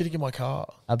 than Yeah, shitting in my car.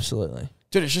 absolutely.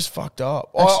 Dude, it's just fucked up.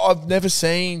 I've never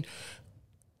seen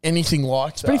anything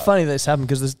like that. Pretty funny that this happened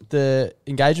because the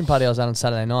engagement party I was at on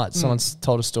Saturday night, someone's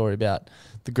told a story about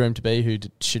the groom to be who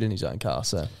did shit in his own car.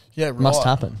 So Yeah, it must right.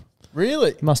 happen.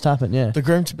 Really? It must happen. Yeah, The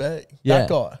groom to be. Yeah. That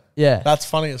guy. yeah. That's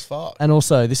funny as fuck. And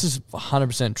also, this is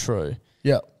 100% true.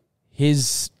 Yeah.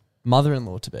 His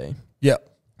mother-in-law to be. Yeah.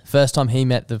 First time he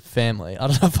met the family, I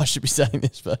don't know if I should be saying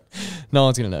this, but no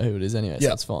one's going to know who it is anyway, so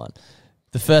Yeah. it's fine.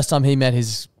 The first time he met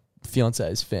his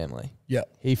fiance's family, Yeah.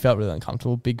 he felt really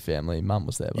uncomfortable. Big family, mum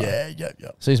was there. But. Yeah.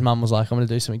 So his mum was like, I'm going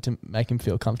to do something to make him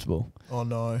feel comfortable. Oh,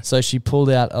 no. So she pulled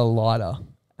out a lighter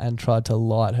and tried to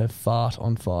light her fart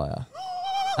on fire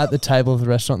at the table of the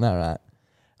restaurant they were at.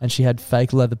 And she had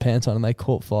fake leather pants on and they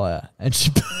caught fire. And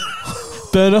she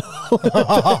burned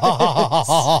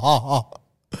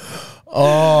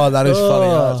Oh, that is funny.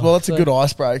 Oh, Well, that's a good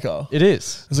icebreaker. It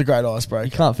is. It's a great You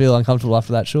icebreaker. can't feel uncomfortable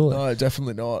after that, surely. No,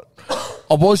 definitely not.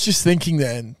 I was just thinking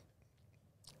then,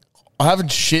 I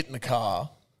haven't shit in the car,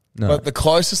 No. but the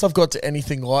closest I've got to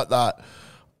anything like that,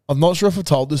 I'm not sure if I've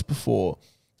told this before.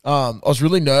 I was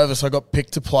really nervous. I got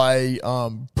picked to play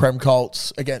Prem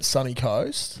Colts against Sunny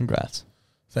Coast. Congrats.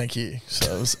 Thank you.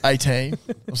 So I was 18.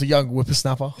 I was a young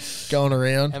whippersnapper going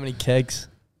around. How many kegs?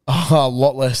 A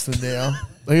lot less than now.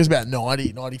 I think it was about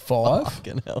 90, 95.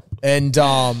 Fucking hell. And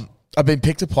I've been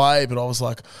picked to play, but I was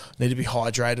like, need to be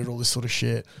hydrated, all this sort of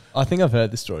shit. I think I've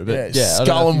heard this story, but yeah. I don't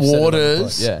know Skull if and you've said it on the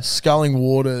Waters. pod. Yeah. Sculling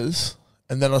Waters.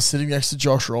 And then I was sitting next to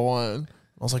Josh Ryan.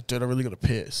 I was like, dude, I really got to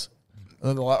piss. And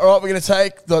then they're like, all right, we're going to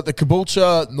take the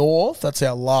Caboolture North. That's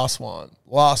our last one.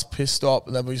 Last piss stop.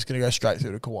 And then we're just going to go straight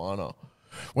through to Kawana.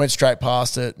 Went straight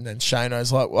past it. And then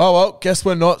Shano's like, oh, well, guess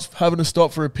we're not having to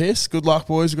stop for a piss. Good luck,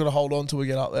 boys. We've got to hold on till we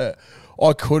get up there.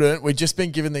 I couldn't. We'd just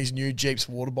been given these new Jeeps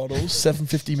water bottles,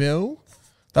 750ml.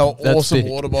 They were That's awesome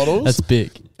big. water bottles. That's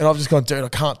big. And I've just gone, dude, I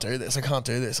can't do this. I can't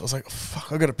do this. I was like,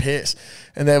 fuck, I got to piss.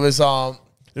 And there was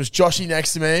Joshy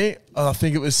next to me. I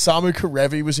think it was Samu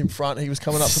Karevi was in front. He was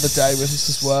coming up for the day with us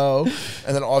as well.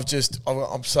 And then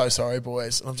I'm so sorry,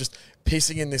 boys. And I'm just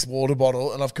pissing in this water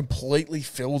bottle and I've completely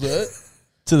filled it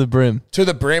To the brim. to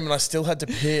the brim and I still had to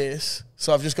piss.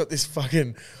 So I've just got this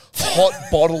fucking hot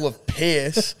bottle of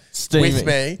piss Steaming. with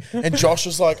me. And Josh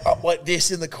was like up like this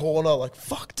in the corner, like,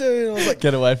 fuck, dude. And I was like,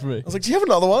 Get away from me. I was like, do you have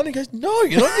another one? He goes, no,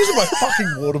 you're not using my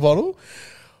fucking water bottle.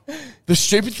 The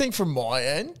stupid thing from my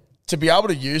end, to be able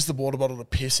to use the water bottle to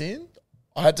piss in,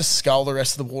 I had to scull the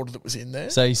rest of the water that was in there.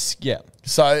 So he's, yeah.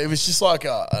 So it was just like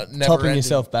a never Topping ending.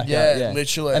 yourself back yeah, out. Yeah.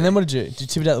 literally. And then what did you do? Did you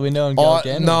tip it out the window and go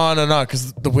again? No,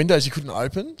 because the windows you couldn't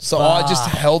open. So I just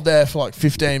held there for like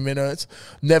 15 minutes.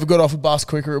 Never got off a bus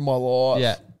quicker in my life.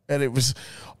 Yeah. And it was,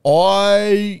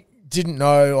 I didn't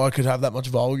know I could have that much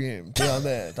volume down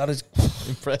there. That is,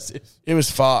 Impressive. it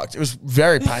was fucked. It was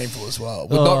very painful as well.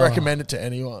 Would not recommend it to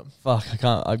anyone. Fuck, I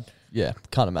can't. yeah,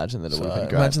 can't imagine that it would have So been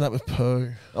great. imagine that with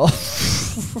poo. Oh,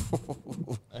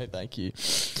 thank you.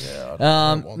 Yeah. I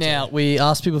don't want Now to. we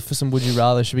asked people for some would you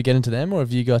rather. Should we get into them, or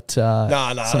have you got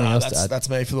something else to add? That's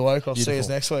me for the week. I'll see you Beautiful.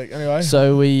 next week. Anyway.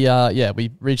 So we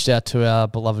reached out to our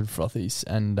beloved frothies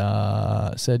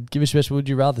and said, give us your best would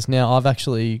you rathers. Now I've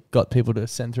actually got people to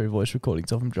send through voice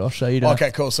recordings of them, Josh. So you don't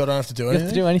Okay, cool. So I don't have to do you anything.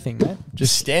 have to do anything, mate.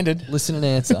 Just standard. Listen and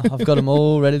answer. I've got them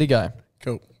all ready to go.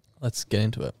 Cool. Let's get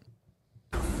into it.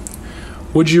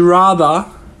 Would you rather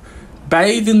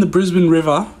bathe in the Brisbane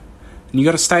River and you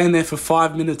got to stay in there for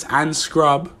 5 minutes and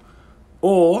scrub,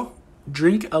 or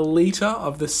drink a litre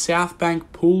of the South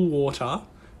Bank pool water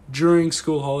during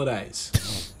school holidays?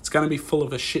 It's going to be full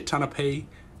of a shit ton of pee.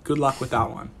 Good luck with that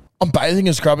one. I'm bathing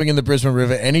and scrubbing in the Brisbane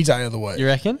River any day of the week. You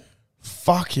reckon?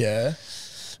 Fuck yeah.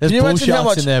 There's Can you bull imagine how sharks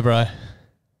much- in there, bro.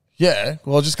 Yeah.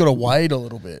 Well, I just got to wait a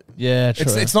little bit. Yeah,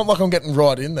 true. It's not like I'm getting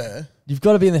right in there. You've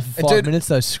got to be in there for And 5 dude- minutes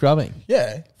though, scrubbing,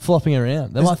 Yeah. flopping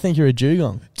around. They might think you're a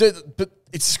dugong. Dude, but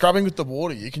it's scrubbing with the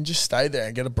water. You can just stay there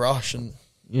and get a brush and,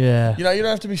 Yeah. you know, you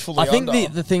don't have to be fully I think under.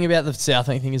 the thing about the South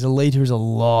Bank thing is a litre is a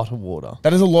lot of water.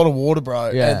 That is a lot of water, bro.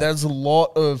 Yeah. And there's a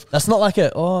lot of... That's not like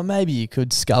maybe you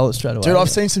could scull it straight away. Dude, I've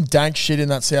seen some dank shit in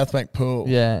that South Bank pool.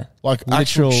 Yeah. Like Literal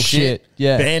actual shit.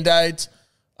 Yeah. Band-Aids.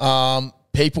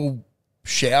 People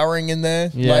showering in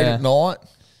there Yeah. late at night.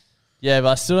 Yeah, but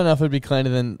I still don't know if it'd be cleaner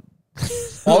than.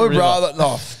 I would river. rather...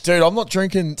 No, dude, I'm not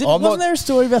drinking... Wasn't there a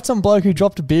story about some bloke who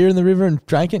dropped a beer in the river and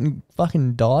drank it and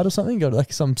fucking died or something? Got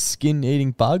like some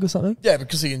skin-eating bug or something? Yeah,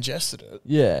 because he ingested it.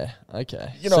 Yeah,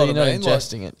 okay. You know so what you're I not mean? Like,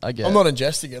 ingesting it, I guess. I'm not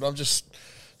ingesting it. I'm just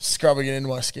scrubbing it into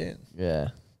my skin. Yeah.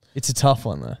 It's a tough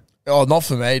one, though. Oh, not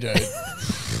for me, dude.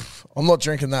 I'm not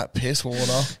drinking that piss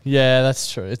water. Yeah,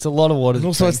 that's true. It's a lot of water. And to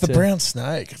also, drink it's the too. brown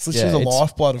snake. It's literally Yeah, the it's-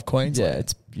 lifeblood of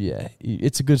Queensland.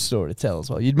 It's a good story to tell as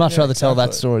well. You'd much Yeah, rather tell that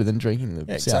exactly. story than drinking the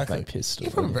Yeah, South exactly. Bank piss You story.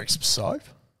 can probably bring some soap.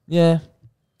 Yeah.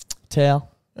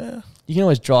 Towel. Yeah. You can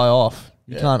always dry off.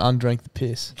 You Yeah. can't undrink the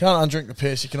piss. You can't undrink the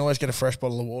piss. You can always get a fresh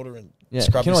bottle of water and Yeah,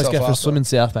 scrub you can always yourself go for a after. swim in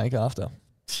South Bank after.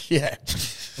 Yeah.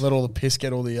 Let all the piss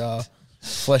get all the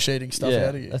flesh-eating stuff yeah,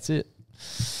 out of you. that's it.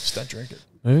 Just don't drink it.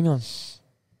 Moving on.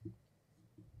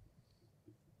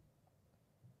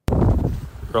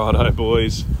 Righto,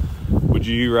 boys. Would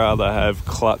you rather have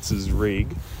Klutz's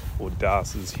rig or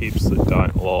Darcy's hips that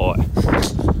don't lie?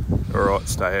 Alright,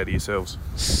 stay out of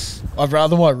yourselves. I'd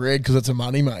rather my rig because it's a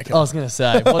money maker. I was going to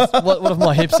say, what have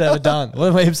my hips ever done? What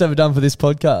have my hips ever done for this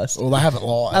podcast? Well, they haven't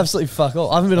lied. Absolutely fuck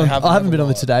all. I haven't been They on. haven't I haven't been on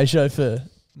the lied. Today Show for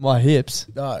my hips.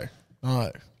 No.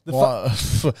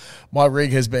 My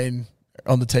rig has been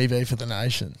on the TV for the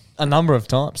nation. A number of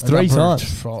times. A Three number of-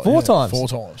 times. yeah, 4 times. 4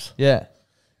 times. Yeah.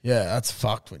 Yeah, that's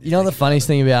fucked. When You know the think funniest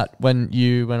thing about when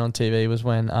you went on TV was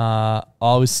when I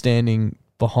was standing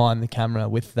behind the camera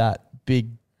with that big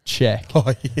check, about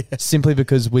it. Oh, yeah. simply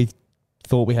because we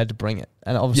thought we had to bring it,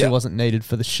 and it obviously Yeah. wasn't needed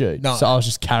for the shoot. No. So I was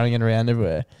just carrying it around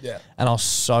everywhere, Yeah. and I was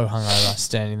so hungover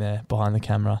standing there behind the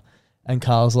camera, and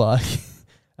Carl's like.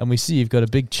 And we see you've got a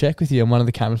big check with you, and one of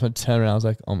the cameras went to turn around. I was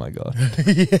like, "Oh my god,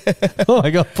 oh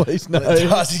my god, please no!"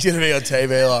 Darcy's going to be on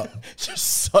TV like,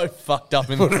 Just so fucked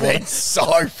up in the would have been corner,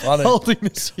 so funny. holding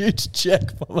this huge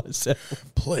check by myself.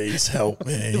 Please help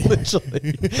me.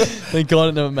 Literally, thank God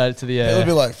it never made it to the It would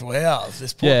be air. like, wow,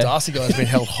 this poor Yeah. Darcy guy's been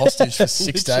held hostage for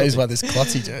 6 days by this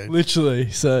klutzy dude. Literally,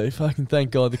 so fucking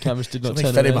thank God the cameras did not Something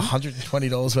turn fed him around.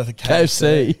 $120 worth of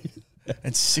KFC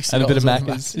and $60 and a bit of worth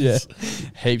Macca's, Macca's. yeah,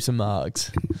 heaps of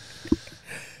marks.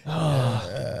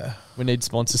 We need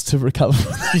sponsors to recover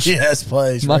from that. Yes,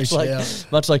 please. Much reach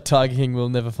out. like Tiger King will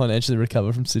never financially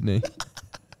recover from Sydney.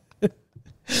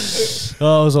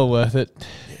 Oh, it was all worth it.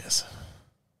 Yes.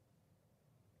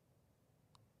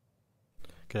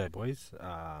 Okay, boys.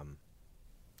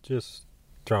 Just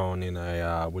throwing in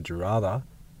a would you rather.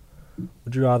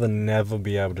 Would you rather never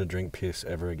be able to drink piss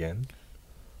ever again?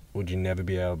 Would you never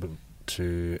be able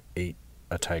to eat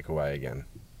a takeaway again?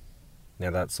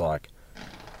 Now that's like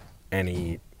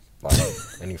any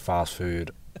fast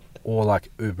food or like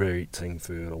Uber Eating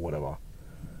food or whatever.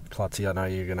 Klutzy, I know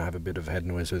you're gonna have a bit of head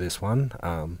noise with this one.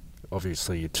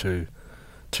 Obviously you're two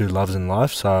loves in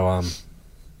life, so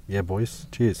yeah, boys,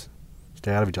 cheers.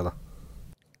 Stay out of each other.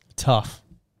 Tough.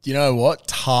 You know what?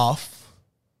 Tough.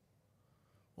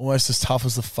 Almost as tough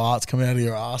as the farts coming out of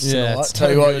your ass. Yeah, tonight. it's Tell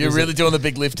you so what, good, you're isn't really it? doing the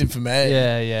big lifting for me.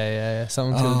 Yeah.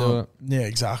 Someone's gonna do it. Yeah,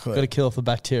 exactly. Got to kill off the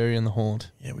bacteria in the haunt.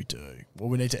 Yeah, we do. Well,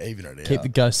 we need to even it out. Keep the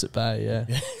ghosts at bay. Yeah.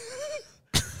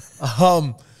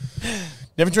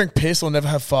 Never drink piss or never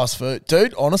have fast food.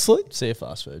 Dude, honestly, See you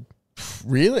fast food.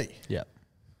 really? Yeah.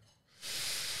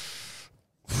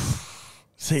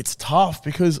 See, it's tough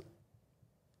because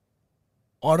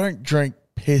I don't drink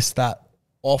piss that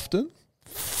often.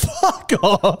 Fuck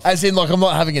off. As in, like, I'm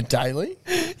not having it daily.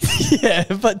 Yeah,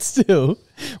 but still.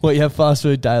 What, you have fast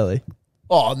food daily?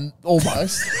 Oh,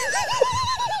 almost.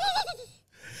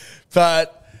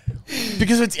 But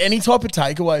because it's any type of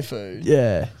takeaway food.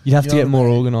 Yeah. You'd have You to know get what I more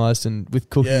mean? organised and with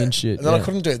cooking and shit. And then yeah. I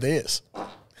couldn't do this.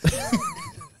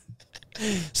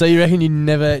 So you reckon you'd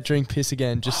never drink piss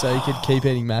again just so you could keep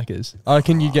eating Maccas? I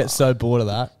reckon you'd get so bored of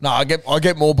that. No, I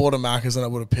get more bored of Macca's than I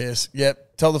would of piss.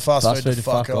 Yep. Tell the fast food to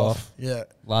fuck off. Yeah.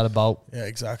 Light a bolt. Yeah,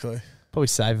 exactly. Probably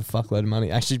save a fuckload of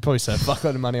money. Actually, probably save a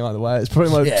fuckload of money either way. It's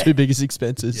probably one of the two biggest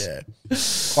expenses. Yeah.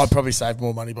 I'd probably save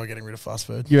more money by getting rid of fast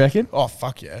food. You reckon? Oh,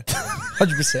 fuck yeah.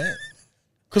 100%.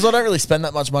 Because I don't really spend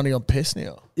that much money on piss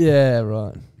now. Yeah,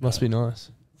 right. Must be nice.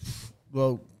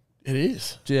 Well, it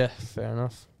is. Yeah, fair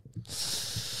enough.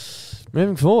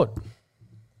 Moving forward.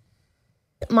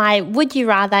 My would you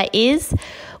rather is,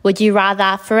 would you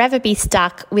rather forever be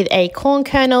stuck with a corn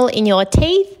kernel in your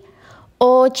teeth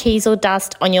or cheesel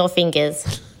dust on your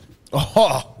fingers?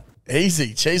 Oh,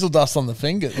 easy. Cheesel dust on the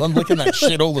fingers. I'm licking that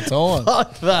shit all the time.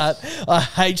 Fuck that. I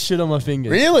hate shit on my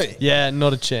fingers. Really? Yeah,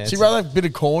 not a chance. So you'd rather have a bit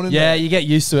of corn in there? Yeah, you get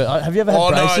used to it. Have you ever had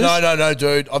braces? No,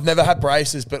 dude. I've never had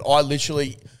braces, but I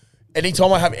literally,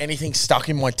 anytime I have anything stuck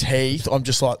in my teeth, I'm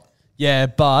just like, Yeah,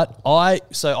 but I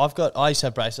used to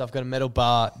have braces. I've got a metal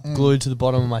bar glued to the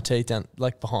bottom of my teeth down,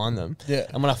 like behind them. Yeah.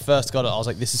 And when I first got it, I was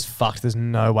like, this is fucked. There's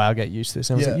no way I'll get used to this.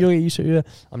 And I was Yeah. like, you'll get used to it. Yeah.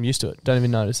 I'm used to it. Don't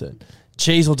even notice it.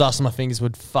 Cheese or dust on my fingers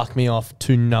would fuck me off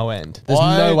to no end. There's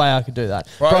no way I could do that.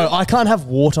 Bro, I can't have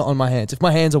water on my hands. If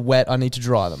my hands are wet, I need to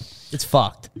dry them. It's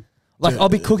fucked. Like, I'll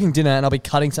be cooking dinner and I'll be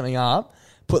cutting something up,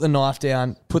 put the knife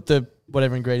down, put the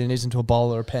whatever ingredient is into a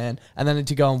bowl or a pan, and then I need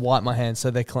to go and wipe my hands so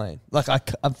they're clean. Like, I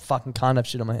fucking can't have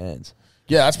shit on my hands.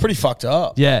 yeah, that's pretty fucked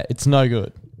up. Yeah, it's no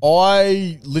good.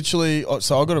 I literally,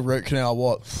 so I got a root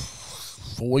canal,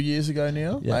 4 years ago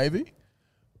now, maybe.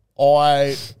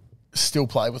 I still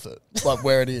play with it, like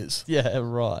where it is. Yeah,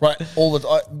 right. Right,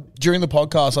 during the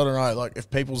podcast, I don't know, like if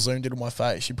people zoomed in on my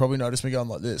face, you probably notice me going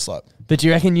like this. Like, But do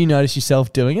you reckon you notice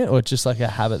yourself doing it, or it's just like a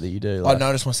habit that you do? I Like,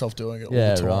 notice myself doing it all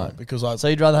Yeah, the time right. because I so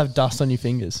you'd rather have dust on your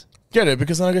fingers? get it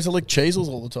because then I get to lick cheesels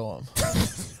all the time.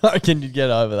 I reckon you'd get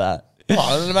over that.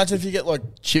 Oh, and imagine if you get like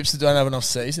chips that don't have enough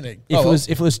seasoning. If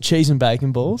it was cheese and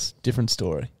bacon balls, different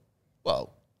story.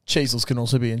 Well, cheesels can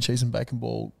also be in cheese and bacon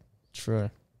ball True.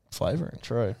 flavouring.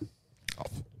 True.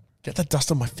 Get that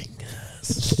dust on my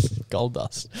fingers. Gold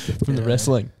dust from the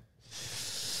wrestling.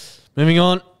 Moving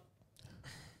on.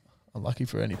 Unlucky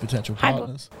for any potential Hi,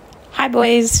 partners. Hi,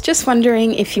 boys. Just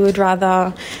wondering if you would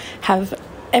rather have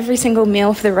every single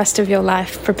meal for the rest of your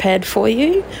life prepared for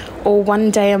you, or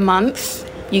one day a month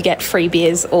you get free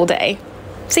beers all day.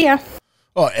 See ya.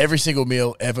 Oh, every single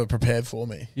meal ever prepared for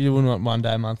me. You wouldn't want one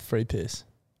day a month free piss.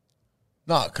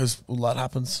 No, because that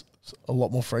happens a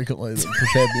lot more frequently than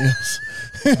prepared meals.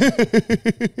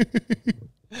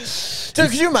 Dude,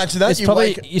 could you imagine that?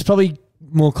 It's probably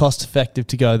more cost effective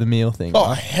to go the meal thing. Oh,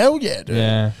 right? hell yeah, dude.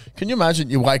 Yeah. Can you imagine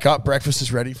you wake up, breakfast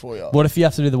is ready for you? What if you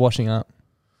have to do the washing up?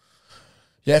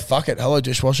 Yeah, fuck it. Hello,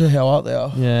 dishwasher. How art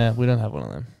thou? Yeah, we don't have one of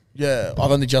them. Yeah,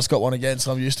 I've only just got one again,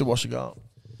 so I'm used to washing up.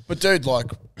 But, dude, like,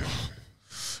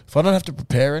 if I don't have to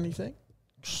prepare anything,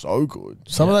 so good.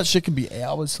 Some of that shit can be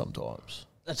hours sometimes.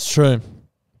 That's true.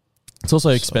 It's also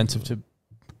expensive to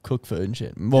cook food and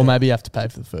shit. Well, maybe you have to pay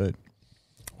for the food.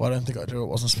 Well, I don't think I do. It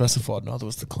wasn't specified. Neither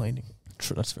was the cleaning.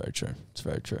 True, that's very true. It's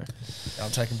very true. I'm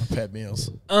taking prepared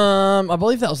meals. I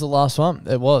believe that was the last one.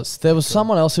 It was. There was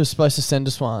someone else who was supposed to send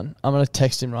us one. I'm going to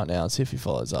text him right now and see if he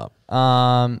follows up.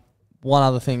 One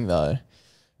other thing, though.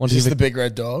 Is this the big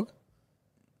red dog?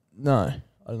 No. I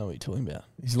don't know what you're talking about.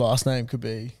 His last name could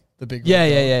be the big red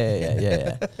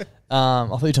Yeah. I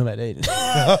thought you were talking about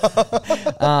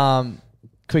Eden.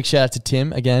 Quick shout out to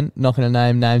Tim. Again, not going to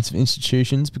name names of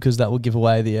institutions because that will give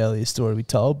away the earlier story we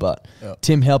told. But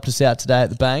Tim helped us out today at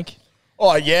the bank.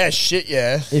 Oh, yeah. Shit,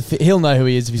 yeah. If he'll know who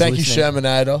he is if he's Thank listening. you,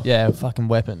 Shermanator. Yeah, fucking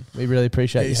weapon. We really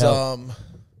appreciate He's your help.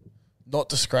 not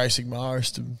disgracing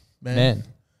Marston, Man.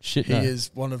 Shit, He no.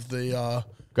 is one of the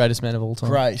Greatest men of all time.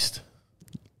 graced.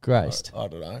 Graced. I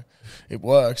don't know. It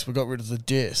works. We got rid of the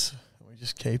dis. We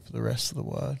just keep the rest of the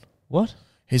word. What?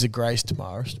 He's a graced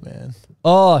Marist man.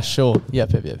 Oh, sure.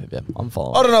 Yep. I'm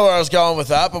following. I don't know where I was going with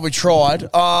that, but we tried.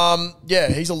 Yeah,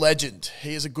 he's a legend.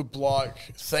 He is a good bloke.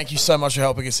 Thank you so much for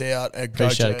helping us out.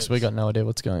 Appreciate it because we got no idea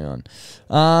what's going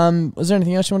on. Was there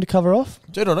anything else you wanted to cover off?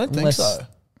 Dude, I don't think so.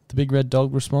 The big red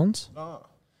dog responds? No.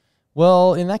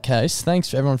 Well, in that case, thanks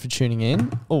for everyone for tuning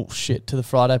in. Oh, shit, to the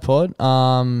Friday pod.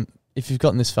 If you've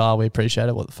gotten this far, we appreciate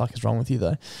it. What the fuck is wrong with you,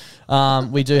 though?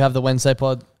 We do have the Wednesday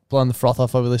pod blown the froth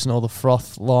off while we listen to all the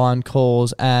froth line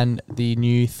calls and the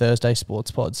new Thursday Sports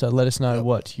Pod. So let us know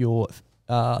what your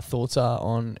thoughts are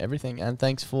on everything. And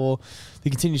thanks for the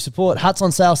continued support. Hats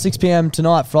on sale 6 p.m.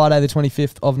 tonight, Friday the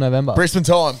 25th of November. Brisbane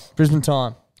time. Brisbane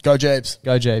time. Go Jeeps.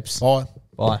 Go Jeeps. Bye.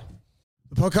 Bye.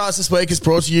 The podcast this week is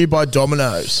brought to you by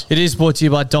Domino's. It is brought to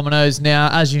you by Domino's. Now,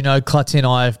 as you know, Clutty and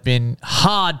I have been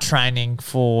hard training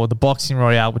for the Boxing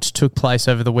Royale, which took place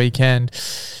over the weekend.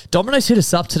 Domino's hit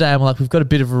us up today and we're like, we've got a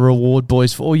bit of a reward,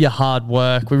 boys, for all your hard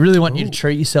work. We really want you to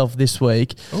treat yourself this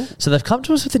week. So they've come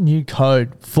to us with a new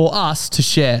code for us to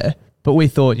share, but we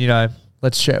thought,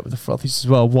 let's share it with the frothies as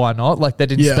well. Why not? Like, they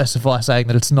didn't specify saying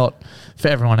that it's not for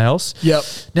everyone else. Yep.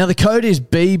 Now, the code is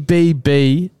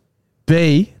BBB.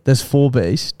 There's 4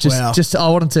 Bs. Just I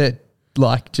wanted to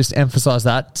just emphasize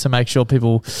that to make sure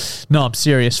people know I'm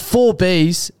serious. 4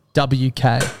 Bs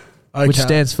WK, which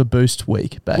stands for Boost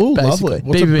Week. Ooh, basically, lovely.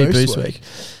 What's a BBB Boost Week.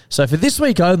 So for this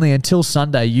week only until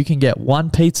Sunday, you can get 1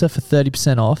 pizza for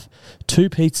 30% off, 2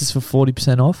 pizzas for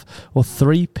 40% off, or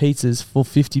 3 pizzas for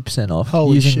 50% off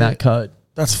using that code.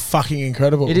 That's fucking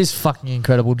incredible. It is fucking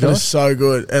incredible, Josh. That is so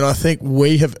good. And I think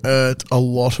we have earned a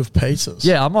lot of pizzas.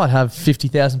 Yeah, I might have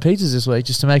 50,000 pizzas this week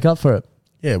just to make up for it.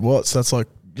 Yeah, what? So that's like,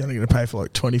 you're only going to pay for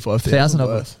like 25,000 of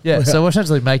worth. them. Yeah, so we're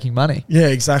essentially making money. Yeah,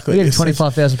 exactly. We're getting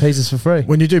 25,000 pizzas for free.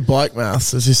 When you do bike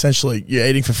maths, it's essentially you're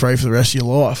eating for free for the rest of your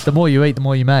life. The more you eat, the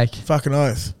more you make. Fucking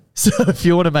oath. So if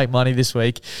you want to make money this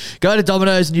week, go to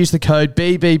Domino's and use the code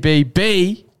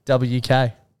BBBBWK.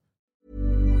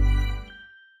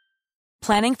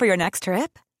 Planning for your next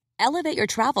trip? Elevate your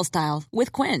travel style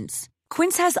with Quince.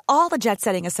 Quince has all the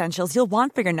jet-setting essentials you'll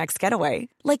want for your next getaway,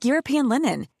 like European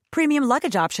linen, premium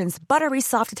luggage options, buttery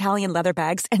soft Italian leather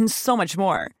bags, and so much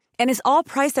more. And is all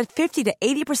priced at 50 to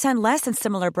 80% less than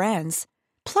similar brands.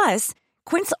 Plus,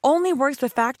 Quince only works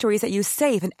with factories that use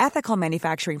safe and ethical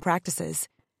manufacturing practices.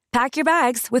 Pack your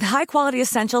bags with high-quality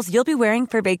essentials you'll be wearing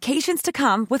for vacations to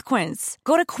come with Quince.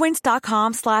 Go to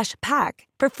quince.com/pack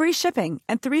for free shipping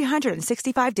and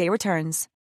 365-day returns.